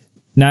is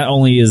not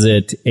only is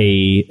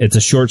it's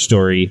a short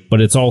story,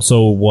 but it's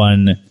also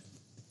one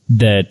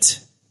that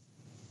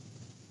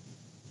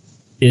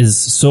is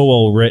so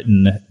well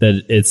written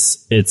that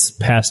it's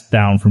passed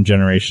down from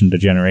generation to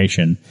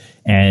generation,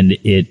 and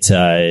it's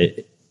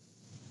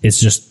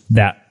just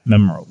that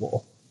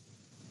memorable.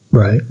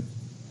 Right.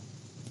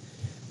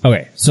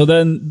 Okay, so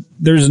then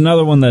there's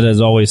another one that has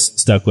always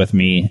stuck with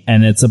me,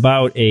 and it's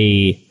about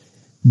a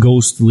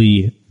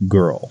ghostly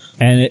girl.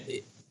 And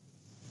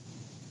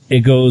it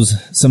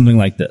goes something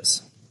like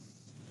this.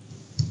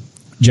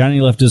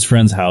 Johnny left his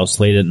friend's house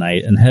late at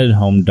night and headed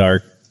home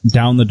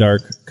down the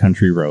dark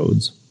country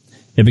roads.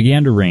 It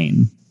began to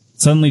rain.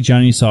 Suddenly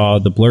Johnny saw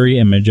the blurry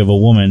image of a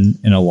woman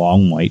in a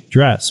long white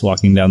dress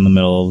walking down the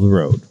middle of the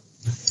road.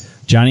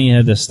 Johnny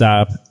had to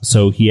stop,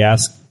 so he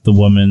asked the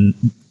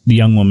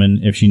young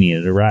woman if she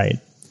needed a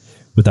ride.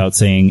 Without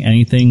saying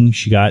anything,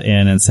 she got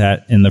in and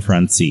sat in the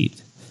front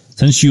seat.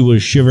 Since she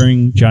was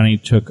shivering, Johnny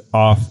took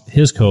off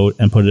his coat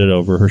and put it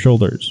over her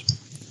shoulders.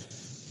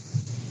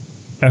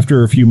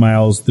 After a few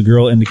miles, the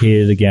girl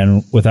indicated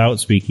again, without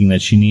speaking,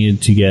 that she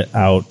needed to get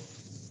out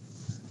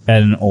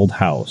at an old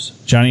house.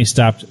 Johnny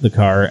stopped the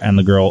car and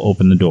the girl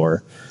opened the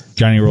door.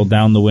 Johnny rolled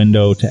down the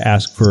window to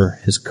ask for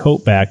his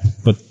coat back,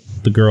 but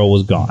the girl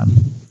was gone.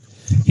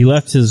 He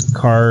left his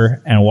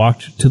car and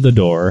walked to the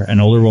door. An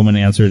older woman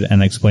answered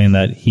and explained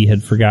that he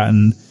had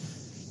forgotten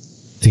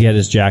to get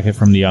his jacket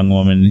from the young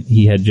woman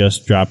he had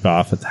just dropped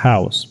off at the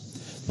house.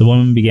 The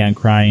woman began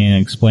crying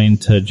and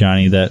explained to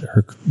Johnny that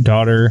her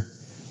daughter,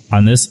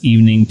 on this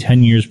evening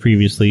 10 years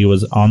previously,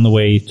 was on the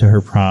way to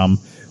her prom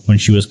when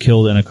she was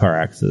killed in a car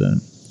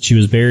accident. She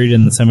was buried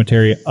in the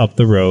cemetery up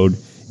the road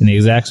in the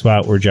exact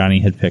spot where Johnny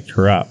had picked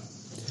her up.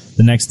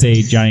 The next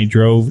day, Johnny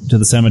drove to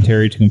the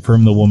cemetery to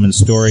confirm the woman's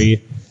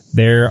story.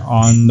 There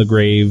on the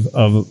grave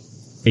of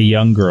a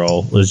young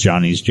girl was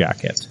Johnny's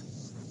jacket.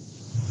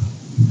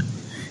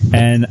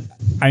 And,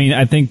 I mean,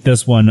 I think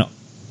this one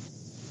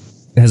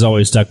has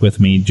always stuck with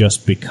me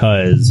just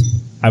because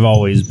I've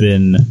always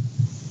been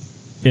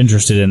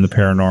interested in the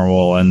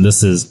paranormal, and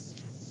this is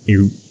a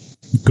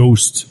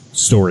ghost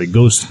story.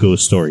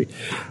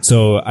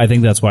 So I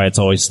think that's why it's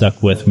always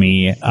stuck with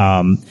me.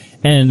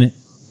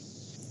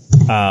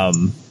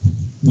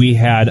 We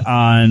had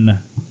on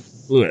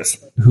Lewis,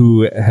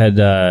 who had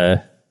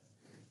done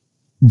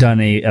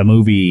a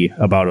movie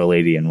about a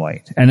lady in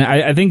white. And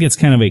I think it's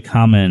kind of a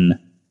common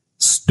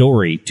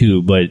story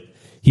too, but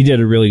he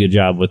did a really good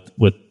job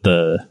with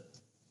the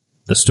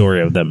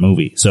story of that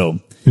movie. So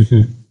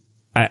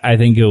I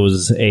think it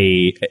was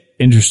a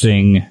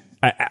interesting.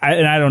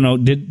 I don't know.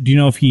 Do you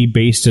know if he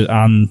based it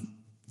on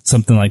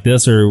something like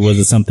this, or was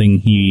it something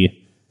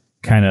he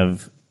kind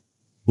of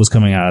was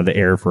coming out of the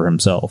air for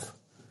himself?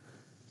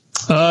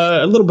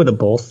 A little bit of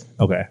both.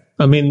 Okay.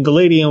 I mean, the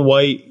lady in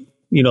white,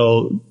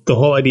 the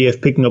whole idea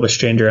of picking up a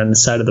stranger on the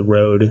side of the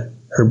road,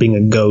 her being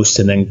a ghost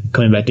and then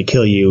coming back to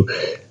kill you.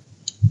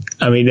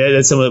 I mean,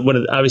 that's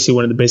obviously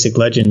one of the basic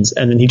legends.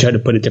 And then he tried to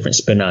put a different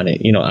spin on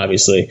it,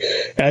 obviously.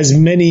 As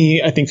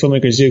many, I think,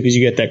 filmmakers do, because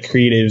you get that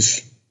creative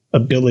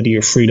ability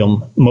or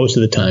freedom most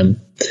of the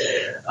time.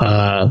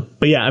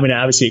 But yeah, I mean,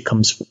 obviously it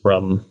comes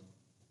from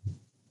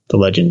the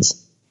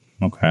legends.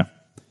 Okay.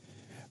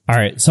 All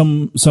right.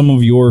 Some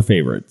of your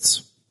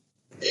favorites.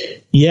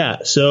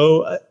 Yeah.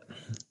 So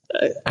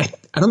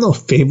I don't know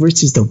if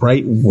favorites is the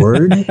right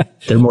word.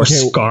 They're more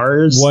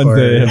scars. One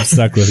that have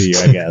stuck with you,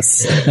 I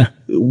guess.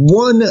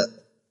 One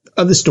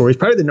of the stories,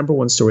 probably the number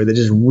one story that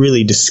just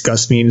really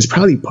disgusts me, and is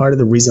probably part of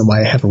the reason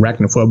why I have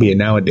arachnophobia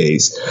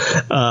nowadays,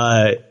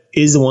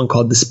 is the one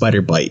called the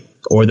spider bite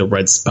or the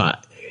red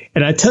spot.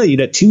 And I tell you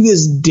that to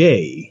this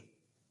day,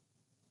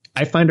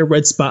 I find a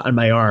red spot on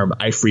my arm,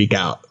 I freak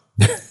out.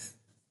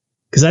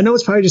 Because I know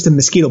it's probably just a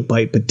mosquito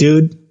bite, but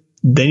dude,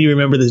 then you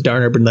remember this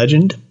darn urban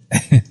legend.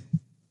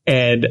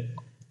 And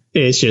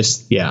it's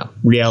just,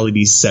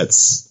 reality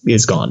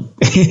is gone.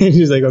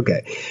 She's like,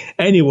 okay.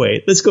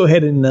 Anyway, let's go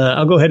ahead and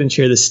I'll go ahead and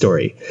share this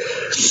story.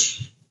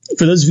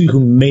 For those of you who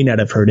may not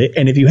have heard it,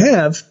 and if you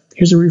have,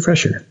 here's a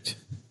refresher.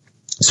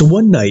 So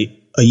one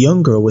night, a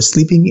young girl was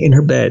sleeping in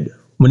her bed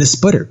when a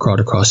spider crawled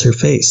across her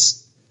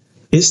face.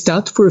 It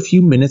stopped for a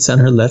few minutes on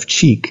her left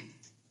cheek.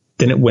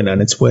 Then it went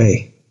on its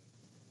way.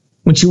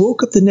 When she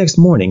woke up the next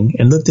morning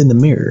and looked in the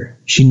mirror,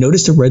 she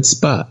noticed a red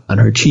spot on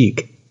her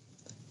cheek.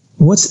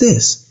 "What's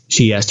this?"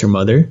 she asked her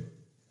mother.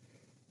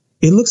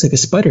 "It looks like a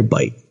spider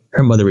bite,"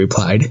 her mother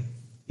replied.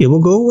 "It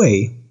will go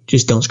away,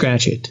 just don't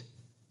scratch it."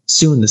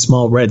 Soon the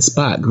small red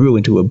spot grew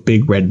into a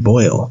big red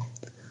boil.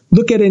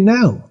 "Look at it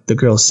now," the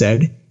girl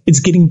said.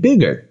 "It's getting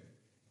bigger."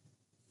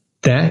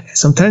 "That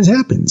sometimes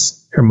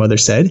happens," her mother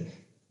said.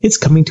 "It's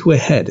coming to a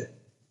head."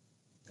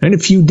 In a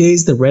few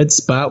days the red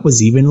spot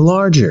was even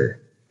larger.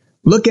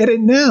 "Look at it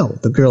now,"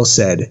 the girl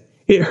said.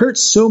 "It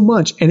hurts so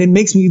much and it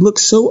makes me look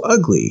so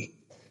ugly."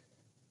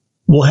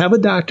 "We'll have a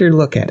doctor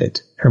look at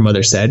it," her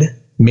mother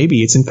said.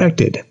 "Maybe it's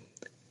infected."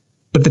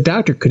 But the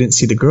doctor couldn't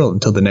see the girl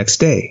until the next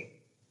day.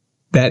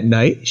 That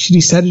night, she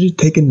decided to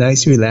take a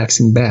nice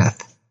relaxing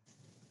bath.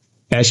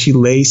 As she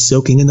lay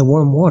soaking in the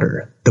warm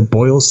water, the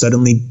boil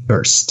suddenly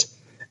burst.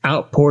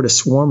 Out poured a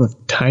swarm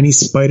of tiny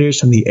spiders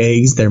from the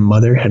eggs their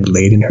mother had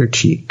laid in her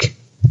cheek.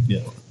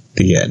 Yeah.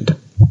 The end.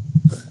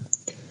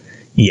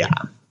 Yeah.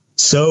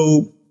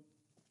 So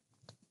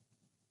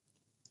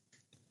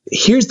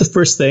here's the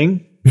first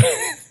thing.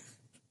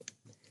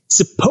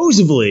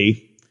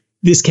 Supposedly,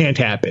 this can't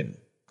happen.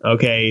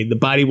 Okay, the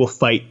body will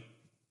fight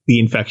the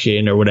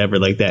infection or whatever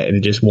like that, and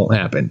it just won't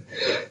happen.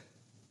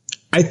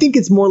 I think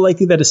it's more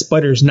likely that a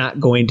spider is not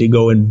going to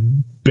go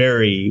and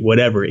bury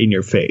whatever in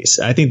your face.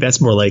 I think that's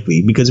more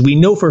likely because we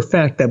know for a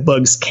fact that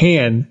bugs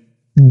can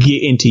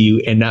get into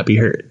you and not be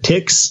hurt.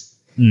 Ticks,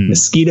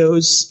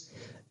 mosquitoes,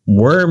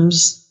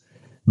 worms,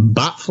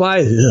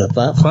 botflies.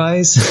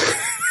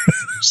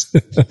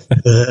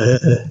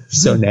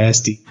 So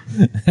nasty.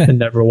 I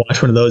never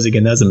watch one of those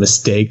again. That's a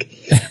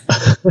mistake.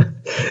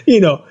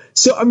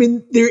 So I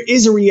mean, there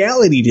is a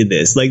reality to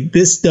this. Like,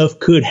 this stuff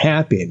could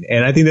happen,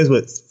 and I think that's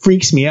what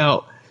freaks me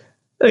out.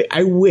 Like,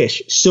 I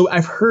wish. So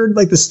I've heard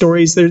like the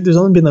stories. There's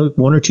only been like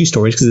one or two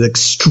stories because it's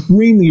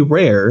extremely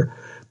rare.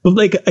 But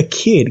like a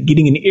kid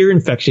getting an ear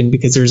infection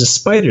because there's a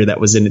spider that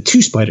was in it.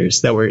 Two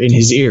spiders that were in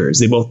his ears.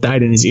 They both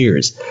died in his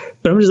ears.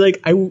 But I'm just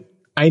like,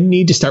 I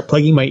need to start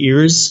plugging my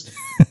ears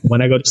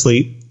when I go to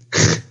sleep.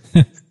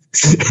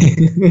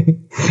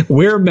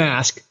 Wear a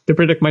mask to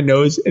protect my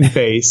nose and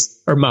face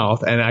or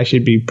mouth, and I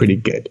should be pretty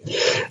good.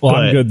 Well,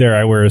 I'm good there.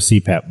 I wear a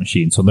CPAP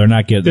machine, so they're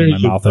not getting in my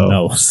mouth and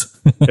nose.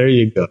 There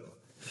you go.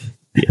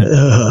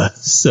 Yeah.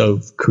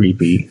 So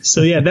creepy.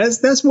 So yeah,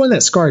 that's one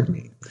that scarred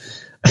me.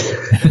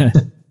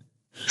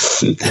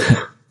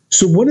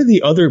 So one of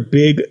the other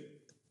big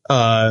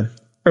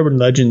urban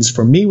legends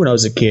for me when I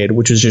was a kid,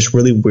 which was just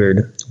really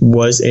weird,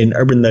 was an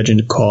urban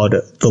legend called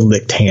the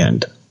licked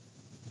hand.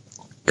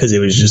 Because it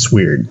was just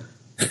weird.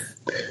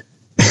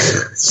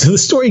 So the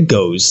story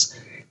goes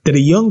that a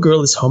young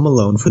girl is home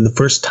alone for the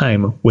first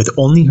time with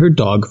only her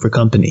dog for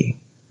company.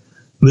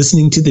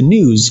 Listening to the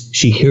news,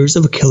 she hears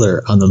of a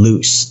killer on the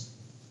loose.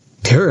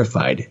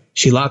 Terrified,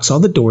 she locks all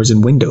the doors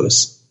and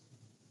windows.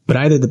 But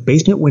either the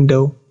basement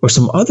window or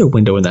some other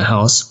window in the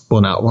house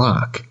will not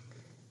lock.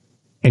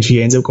 And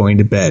she ends up going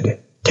to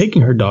bed,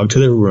 taking her dog to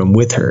the room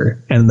with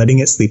her and letting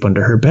it sleep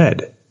under her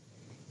bed.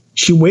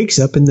 She wakes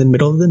up in the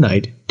middle of the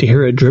night to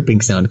hear a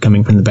dripping sound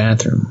coming from the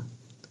bathroom.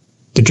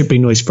 The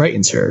dripping noise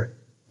frightens her,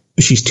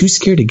 but she's too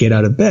scared to get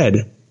out of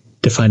bed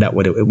to find out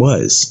what it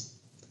was.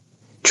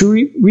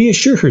 To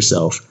reassure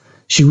herself,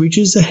 she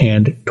reaches a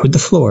hand toward the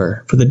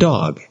floor for the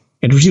dog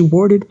and is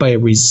rewarded by a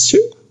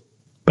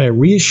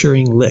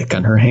reassuring lick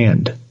on her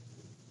hand.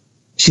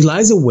 She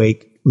lies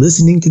awake,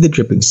 listening to the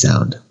dripping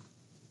sound.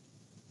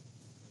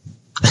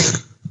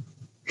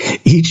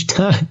 Each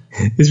time,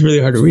 it's really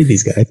hard to read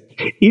these guys.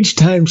 Each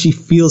time she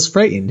feels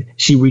frightened,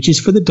 she reaches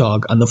for the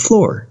dog on the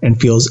floor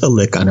and feels a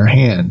lick on her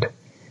hand.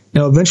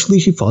 Now, eventually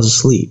she falls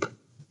asleep.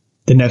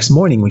 The next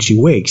morning when she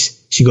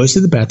wakes, she goes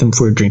to the bathroom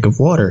for a drink of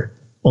water,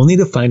 only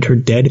to find her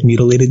dead,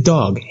 mutilated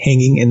dog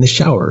hanging in the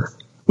shower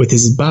with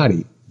his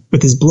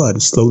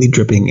blood slowly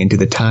dripping into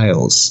the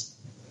tiles.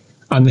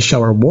 On the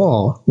shower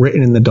wall,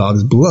 written in the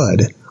dog's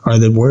blood, are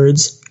the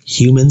words,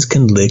 "Humans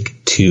can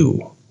lick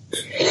too."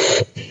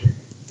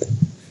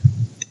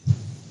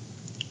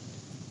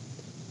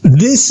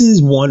 This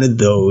is one of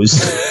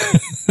those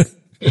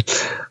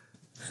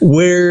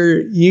where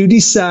you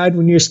decide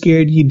when you're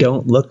scared you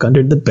don't look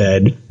under the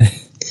bed.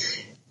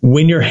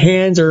 When your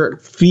hands or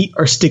feet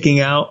are sticking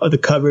out of the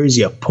covers,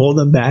 you pull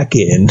them back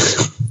in.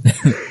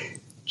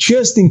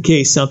 Just in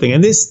case something.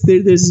 And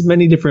there's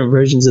many different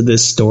versions of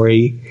this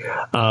story.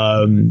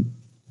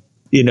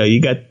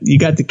 You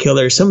got the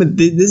killer.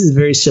 This is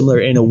very similar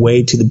in a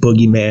way to the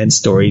boogeyman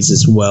stories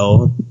as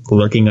well,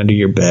 lurking under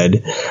your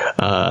bed,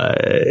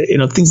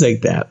 things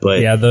like that.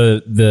 But yeah,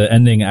 the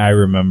ending I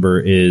remember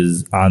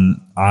is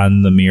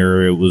on the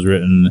mirror. It was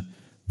written,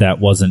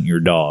 "That wasn't your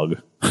dog."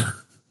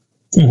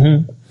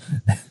 Mm-hmm.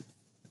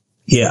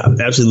 Yeah,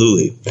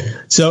 absolutely.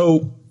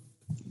 So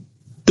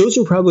those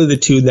are probably the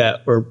two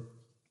that were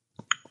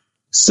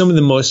some of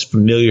the most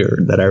familiar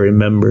that I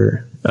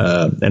remember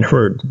and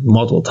heard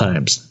multiple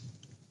times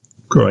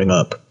growing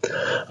up.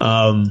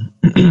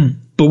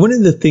 But one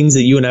of the things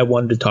that you and I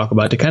wanted to talk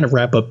about to kind of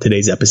wrap up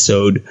today's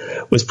episode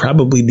was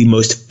probably the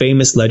most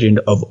famous legend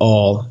of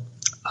all.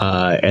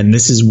 And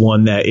this is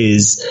one that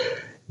is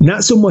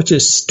not so much a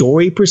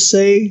story per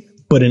se,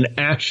 but an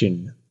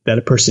action that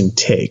a person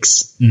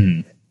takes.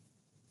 Mm.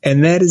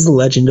 And that is the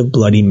legend of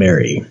Bloody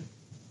Mary.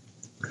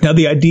 Now,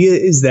 the idea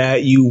is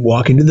that you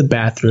walk into the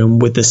bathroom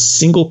with a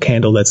single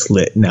candle that's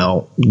lit.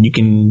 Now,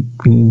 in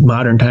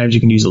modern times, you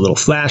can use a little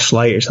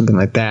flashlight or something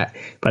like that.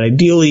 But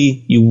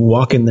ideally, you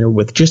walk in there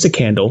with just a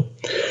candle.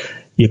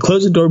 You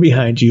close the door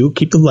behind you,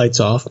 keep the lights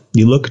off.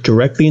 You look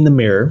directly in the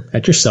mirror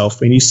at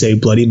yourself, and you say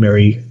Bloody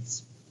Mary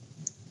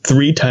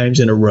 3 times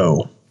in a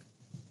row.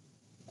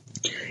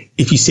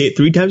 If you say it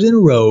 3 times in a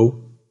row,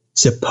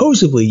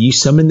 supposedly you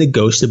summon the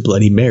ghost of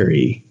Bloody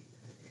Mary.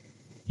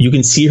 You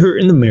can see her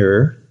in the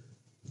mirror.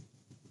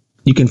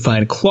 You can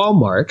find claw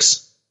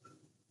marks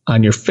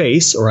on your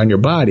face or on your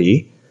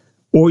body,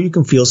 or you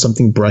can feel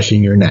something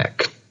brushing your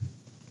neck.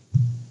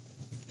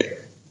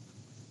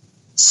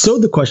 So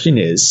the question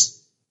is,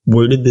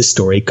 where did this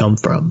story come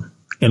from?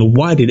 And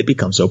why did it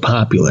become so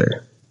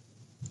popular?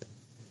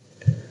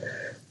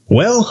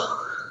 Well,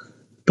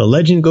 the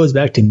legend goes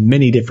back to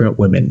many different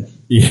women.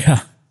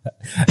 Yeah.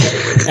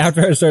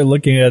 After I started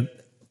looking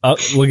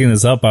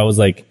this up, I was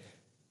like,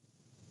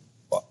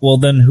 well,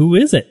 then who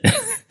is it?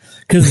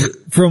 Because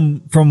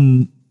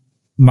from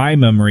my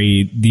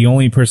memory, the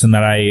only person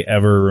that I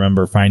ever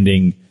remember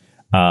finding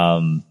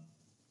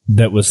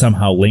that was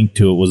somehow linked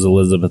to it was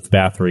Elizabeth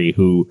Bathory,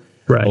 who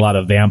a lot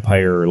of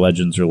vampire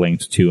legends are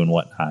linked to and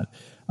whatnot.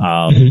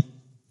 And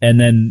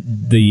then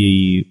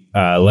the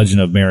legend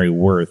of Mary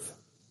Worth.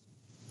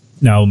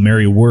 Now,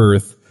 Mary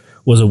Worth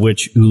was a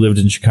witch who lived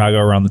in Chicago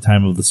around the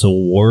time of the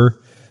Civil War.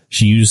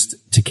 She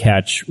used to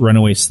catch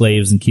runaway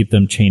slaves and keep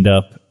them chained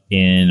up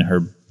in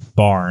her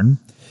barn.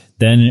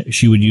 Then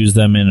she would use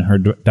them in her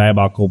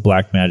diabolical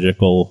black magic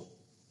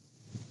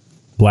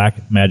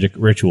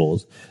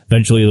rituals.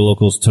 Eventually, the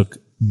locals took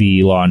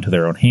the law into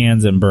their own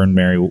hands and burned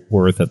Mary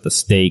Worth at the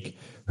stake.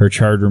 Her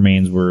charred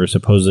remains were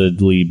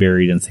supposedly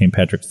buried in St.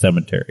 Patrick's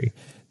Cemetery.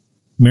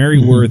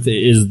 Mary Worth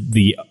is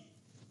the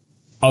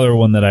other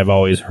one that I've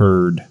always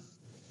heard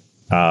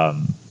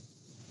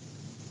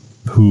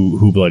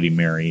who Bloody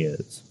Mary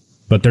is.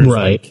 But there's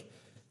like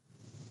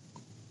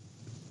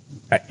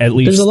at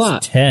least there's a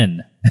lot.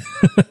 10.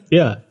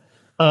 Yeah.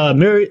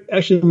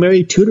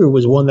 Mary Tudor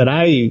was one that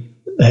I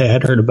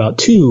had heard about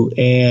too.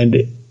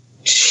 And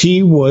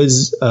she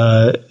was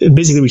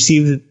basically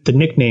received the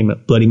nickname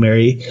Bloody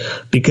Mary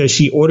because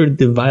she ordered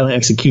the violent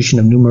execution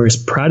of numerous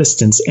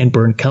Protestants and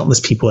burned countless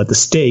people at the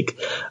stake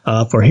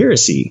for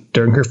heresy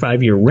during her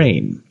 5-year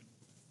reign.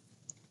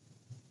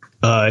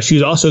 She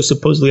was also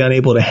supposedly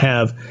unable to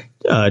have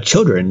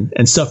children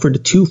and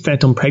suffered 2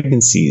 phantom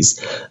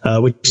pregnancies,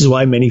 which is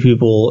why many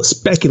people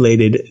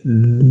speculated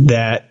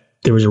that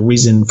there was a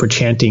reason for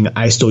chanting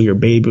 "I stole your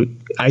baby"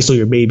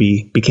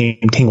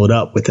 became tangled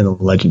up within the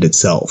legend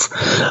itself.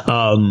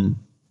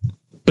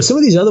 But some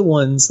of these other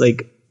ones,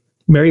 like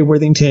Mary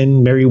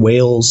Worthington, Mary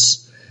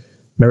Wales,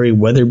 Mary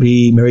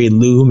Weatherby, Mary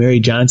Lou, Mary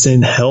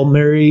Johnson, Hell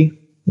Mary.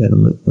 I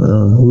don't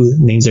know, who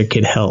names their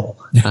kid Hell?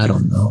 I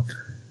don't know.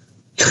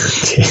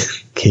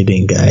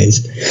 Kidding,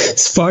 guys.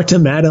 Sparta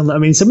Madam. I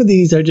mean, some of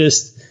these are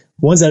just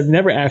ones I've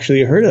never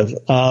actually heard of.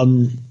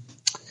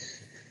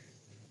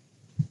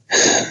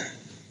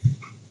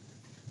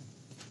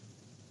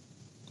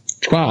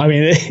 Wow, I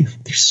mean,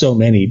 there's so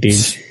many, dude.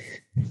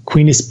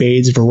 Queen of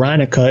Spades,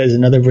 Veronica is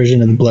another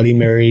version of the Bloody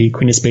Mary.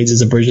 Queen of Spades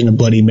is a version of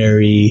Bloody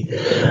Mary.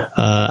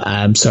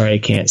 I'm sorry I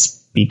can't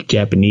speak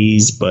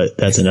Japanese, but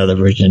that's another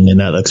version, and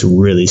that looks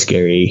really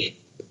scary.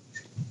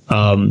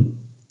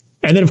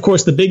 And then, of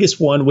course, the biggest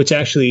one, which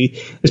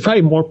actually is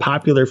probably more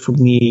popular for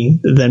me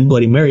than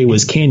Bloody Mary,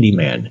 was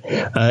Candyman.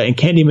 And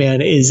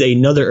Candyman is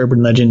another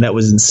urban legend that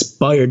was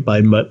inspired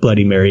by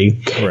Bloody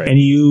Mary. Right. And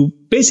you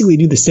basically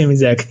do the same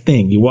exact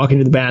thing. You walk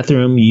into the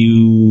bathroom,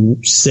 you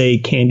say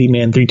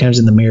Candyman 3 times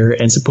in the mirror,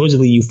 and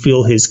supposedly you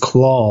feel his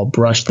claw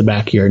brush the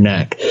back of your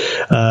neck,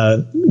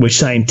 which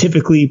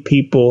scientifically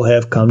people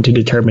have come to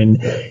determine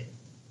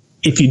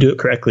if you do it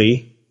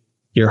correctly,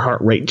 your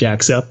heart rate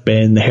jacks up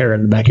and the hair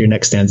on the back of your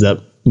neck stands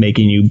up,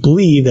 making you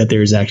believe that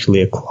there's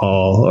actually a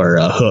claw or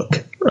a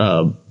hook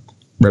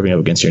rubbing up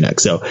against your neck.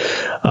 So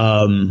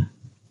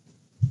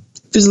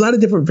there's a lot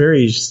of different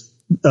versions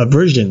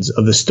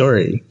of the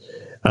story.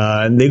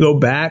 And they go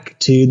back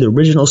to the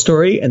original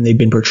story, and they've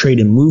been portrayed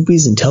in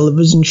movies and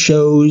television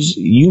shows,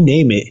 you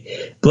name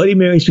it. Bloody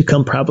Mary's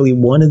become probably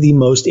one of the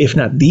most, if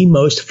not the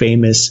most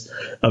famous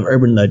of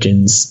urban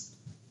legends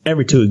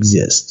ever to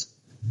exist.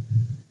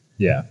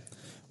 Yeah.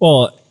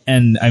 Well,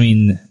 and I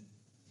mean,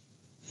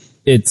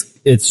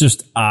 it's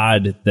just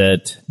odd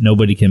that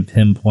nobody can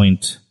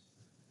pinpoint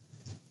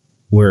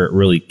where it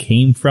really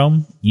came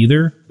from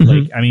either. Mm-hmm.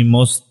 Like, I mean,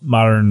 most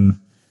modern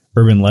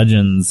urban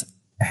legends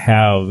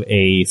have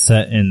a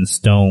set in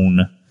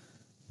stone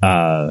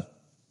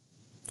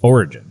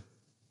origin.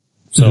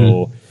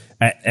 So,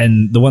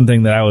 and the one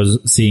thing that I was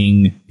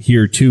seeing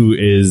here too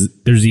is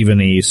there's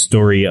even a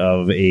story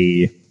of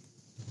a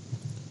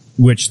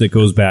witch that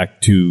goes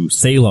back to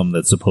Salem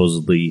that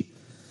supposedly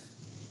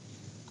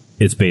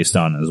it's based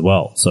on as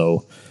well.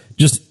 So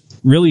just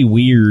really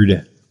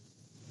weird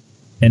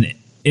and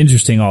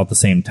interesting all at the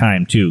same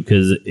time too,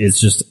 because it's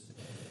just,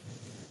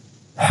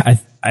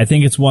 I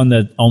think it's one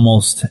that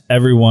almost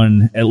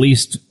everyone, at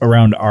least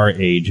around our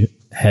age,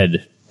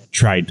 had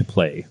tried to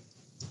play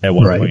at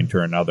one point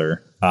or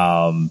another.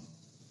 And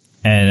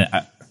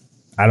I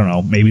don't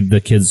know, maybe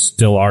the kids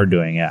still are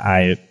doing it.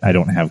 I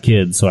don't have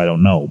kids, so I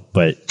don't know.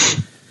 But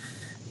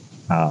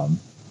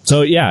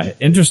so yeah,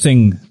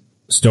 interesting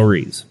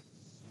stories.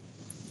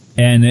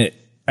 And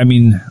I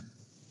mean,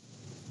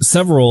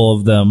 several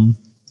of them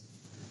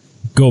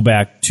go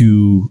back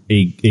to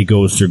a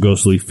ghost or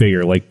ghostly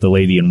figure, like the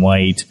Lady in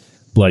White,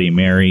 Bloody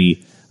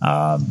Mary.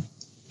 Now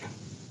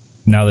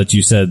that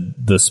you said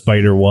the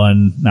spider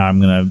one, now I'm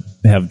going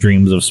to have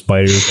dreams of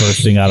spiders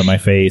bursting out of my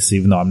face,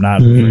 even though I'm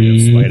not afraid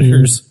of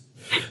spiders.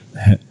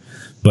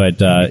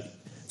 But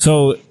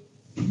so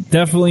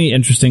definitely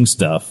interesting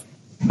stuff.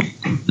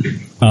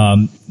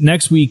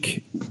 Next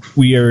week,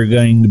 we are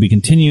going to be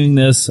continuing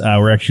this.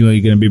 We're actually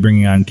going to be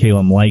bringing on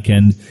Caleb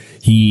Lycan.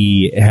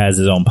 He has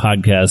his own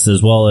podcast,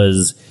 as well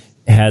as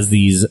has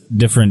these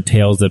different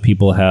tales that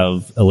people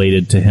have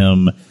related to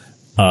him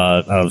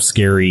of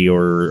scary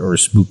or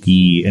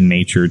spooky in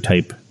nature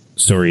type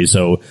stories.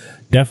 So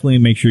definitely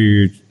make sure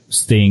you're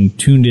staying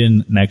tuned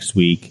in next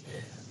week.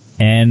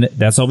 And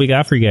that's all we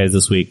got for you guys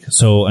this week.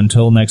 So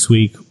until next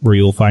week, where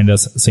you'll find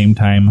us same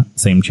time,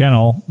 same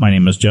channel. My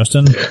name is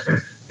Justin.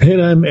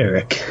 And I'm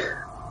Eric.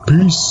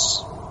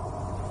 Peace.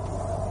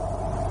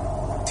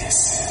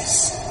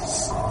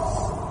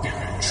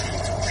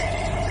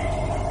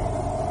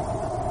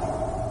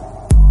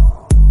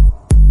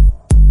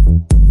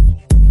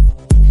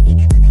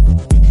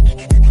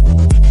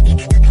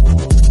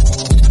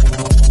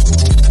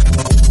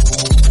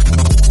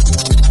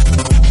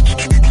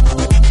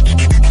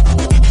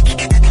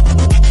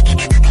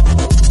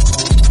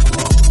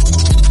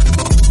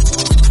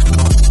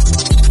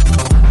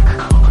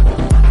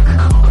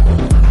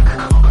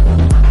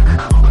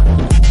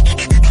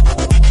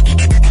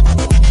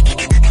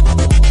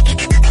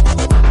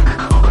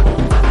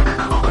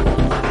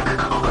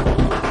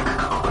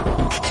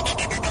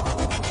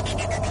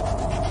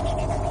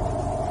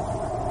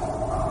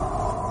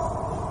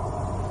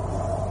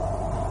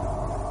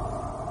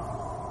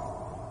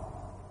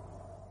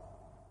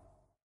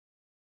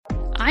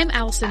 I'm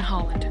Allison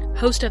Holland,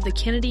 host of the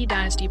Kennedy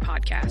Dynasty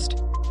podcast.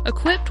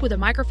 Equipped with a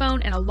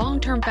microphone and a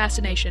long-term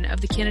fascination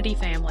of the Kennedy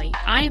family,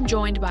 I am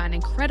joined by an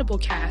incredible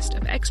cast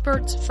of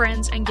experts,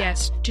 friends, and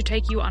guests to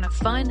take you on a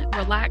fun,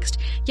 relaxed,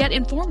 yet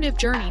informative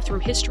journey through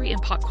history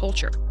and pop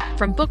culture.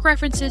 From book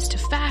references to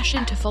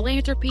fashion to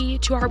philanthropy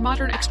to our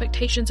modern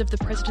expectations of the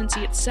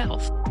presidency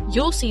itself,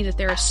 you'll see that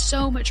there is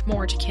so much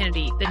more to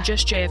Kennedy than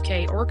just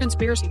JFK or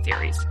conspiracy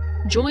theories.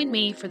 Join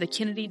me for the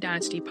Kennedy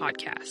Dynasty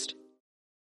podcast.